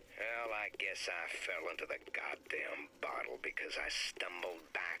 Well, I guess I fell into the goddamn bottle because I stumbled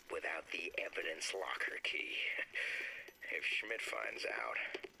back without the evidence locker key. If Schmidt finds out,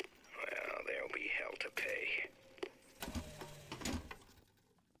 well, there'll be hell to pay.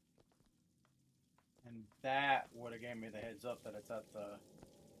 And that would have gave me the heads up that it's at the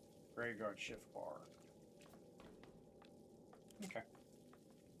graveyard shift bar. Okay.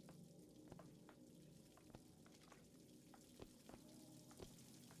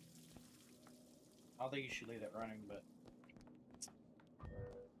 I don't think you should leave that running, but...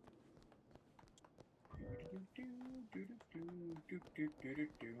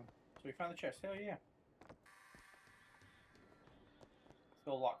 So we found the chest. Hell yeah. Let's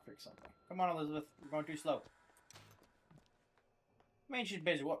go lockpick something. Come on, Elizabeth. We're going too slow. I mean, she's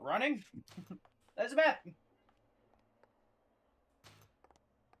busy. What, running? Elizabeth!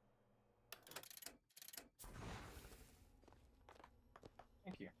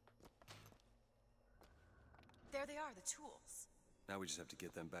 Thank you. There they are, the tools. Now we just have to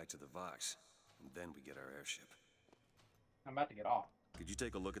get them back to the Vox, and then we get our airship. I'm about to get off. Could you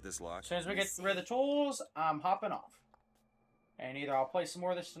take a look at this lock? As soon as we get rid of the tools, I'm hopping off. And either I'll play some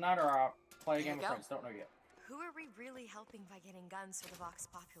more of this tonight or I'll play a game with friends. Don't know yet. Who are we really helping by getting guns for the Vox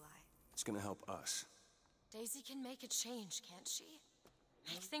Populi? It's gonna help us. Daisy can make a change, can't she?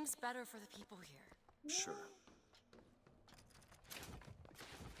 Make things better for the people here. Sure.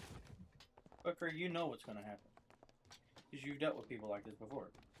 Booker, you know what's gonna happen. Because you've dealt with people like this before.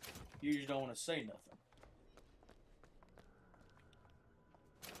 You just don't want to say nothing.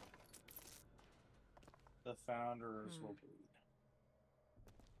 The founders will bleed.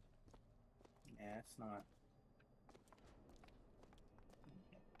 Yeah, it's not.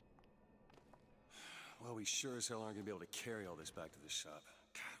 Well, we sure as hell aren't gonna be able to carry all this back to the shop.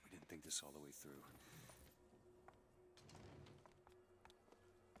 God, we didn't think this all the way through.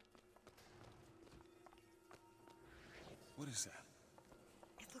 What is that?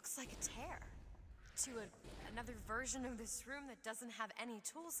 It looks like a tear to another version of this room that doesn't have any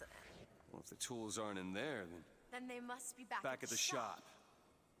tools in it. Well, if the tools aren't in there, Then they must be back at the shop.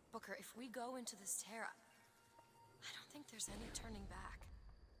 Booker, if we go into this tear, I don't think there's any turning back.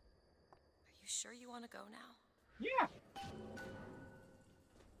 Are you sure you want to go now? Yeah.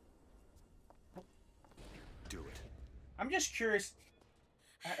 Do it. I'm just curious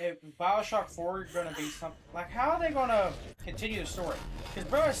if Bioshock 4 is going to be something like, how are they going to continue the story? Because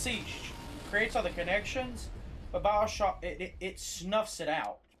Burma Siege creates all the connections, but Bioshock it snuffs it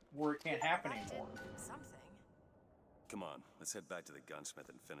out where it can't happen anymore. Something. Come on, let's head back to the gunsmith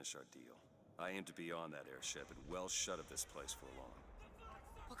and finish our deal. I aim to be on that airship and well shut of this place for long.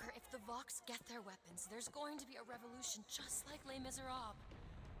 Booker, if the Vox get their weapons, there's going to be a revolution just like Les Miserables.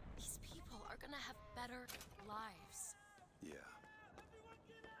 These people are gonna have better lives. Yeah.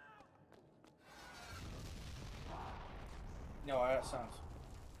 No, that sounds...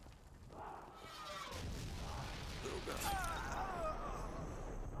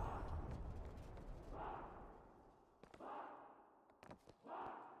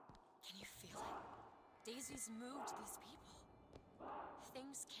 Can you feel it? Daisy's moved these people.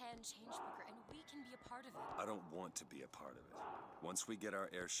 Things can change, Booker, and we can be a part of it. I don't want to be a part of it. Once we get our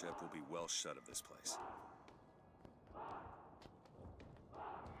airship, we'll be well shut of this place.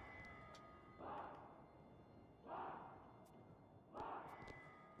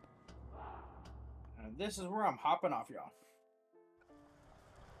 And this is where I'm hopping off, y'all.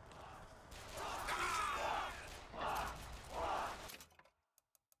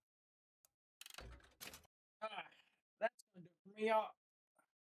 That's gonna do it for me, y'all.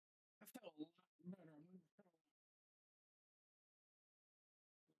 I felt a lot better.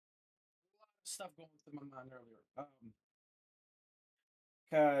 A lot of stuff going through my mind earlier.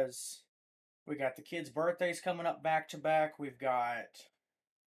 Because we got the kids' birthdays coming up back to back. We've got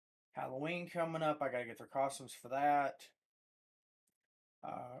Halloween coming up. I gotta get their costumes for that.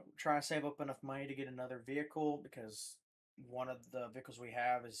 Try to save up enough money to get another vehicle because one of the vehicles we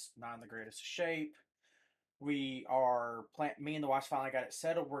have is not in the greatest shape. We are me and the wife finally got it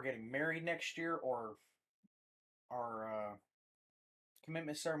settled. We're getting married next year, or our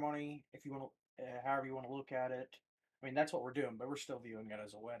commitment ceremony, if you want to, however you want to look at it. I mean, that's what we're doing, but we're still viewing it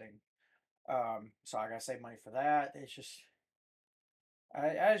as a wedding. So I gotta save money for that. It's just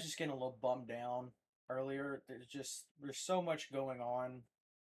I was just getting a little bummed down earlier. There's so much going on.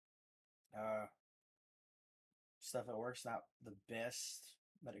 Uh, Stuff at work's not the best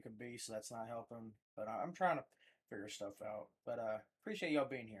that it could be, so that's not helping. But I'm trying to figure stuff out. But appreciate y'all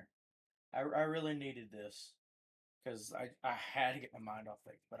being here. I really needed this because I had to get my mind off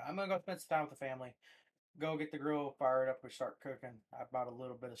things. But I'm gonna go spend some time with the family. Go get the grill fired up. We start cooking. I bought a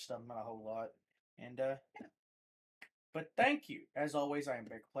little bit of stuff, not a whole lot. And yeah. But thank you. As always, I am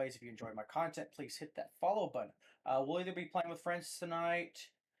Big Plays. If you enjoy my content, please hit that follow button. We'll either be playing with friends tonight.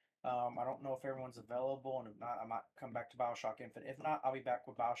 I don't know if everyone's available, and if not, I might come back to Bioshock Infinite. If not, I'll be back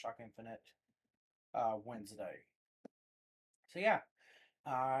with Bioshock Infinite Wednesday. So yeah,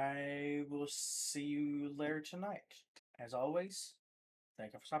 I will see you later tonight. As always,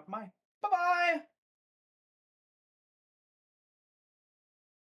 thank you for stopping by. Bye bye!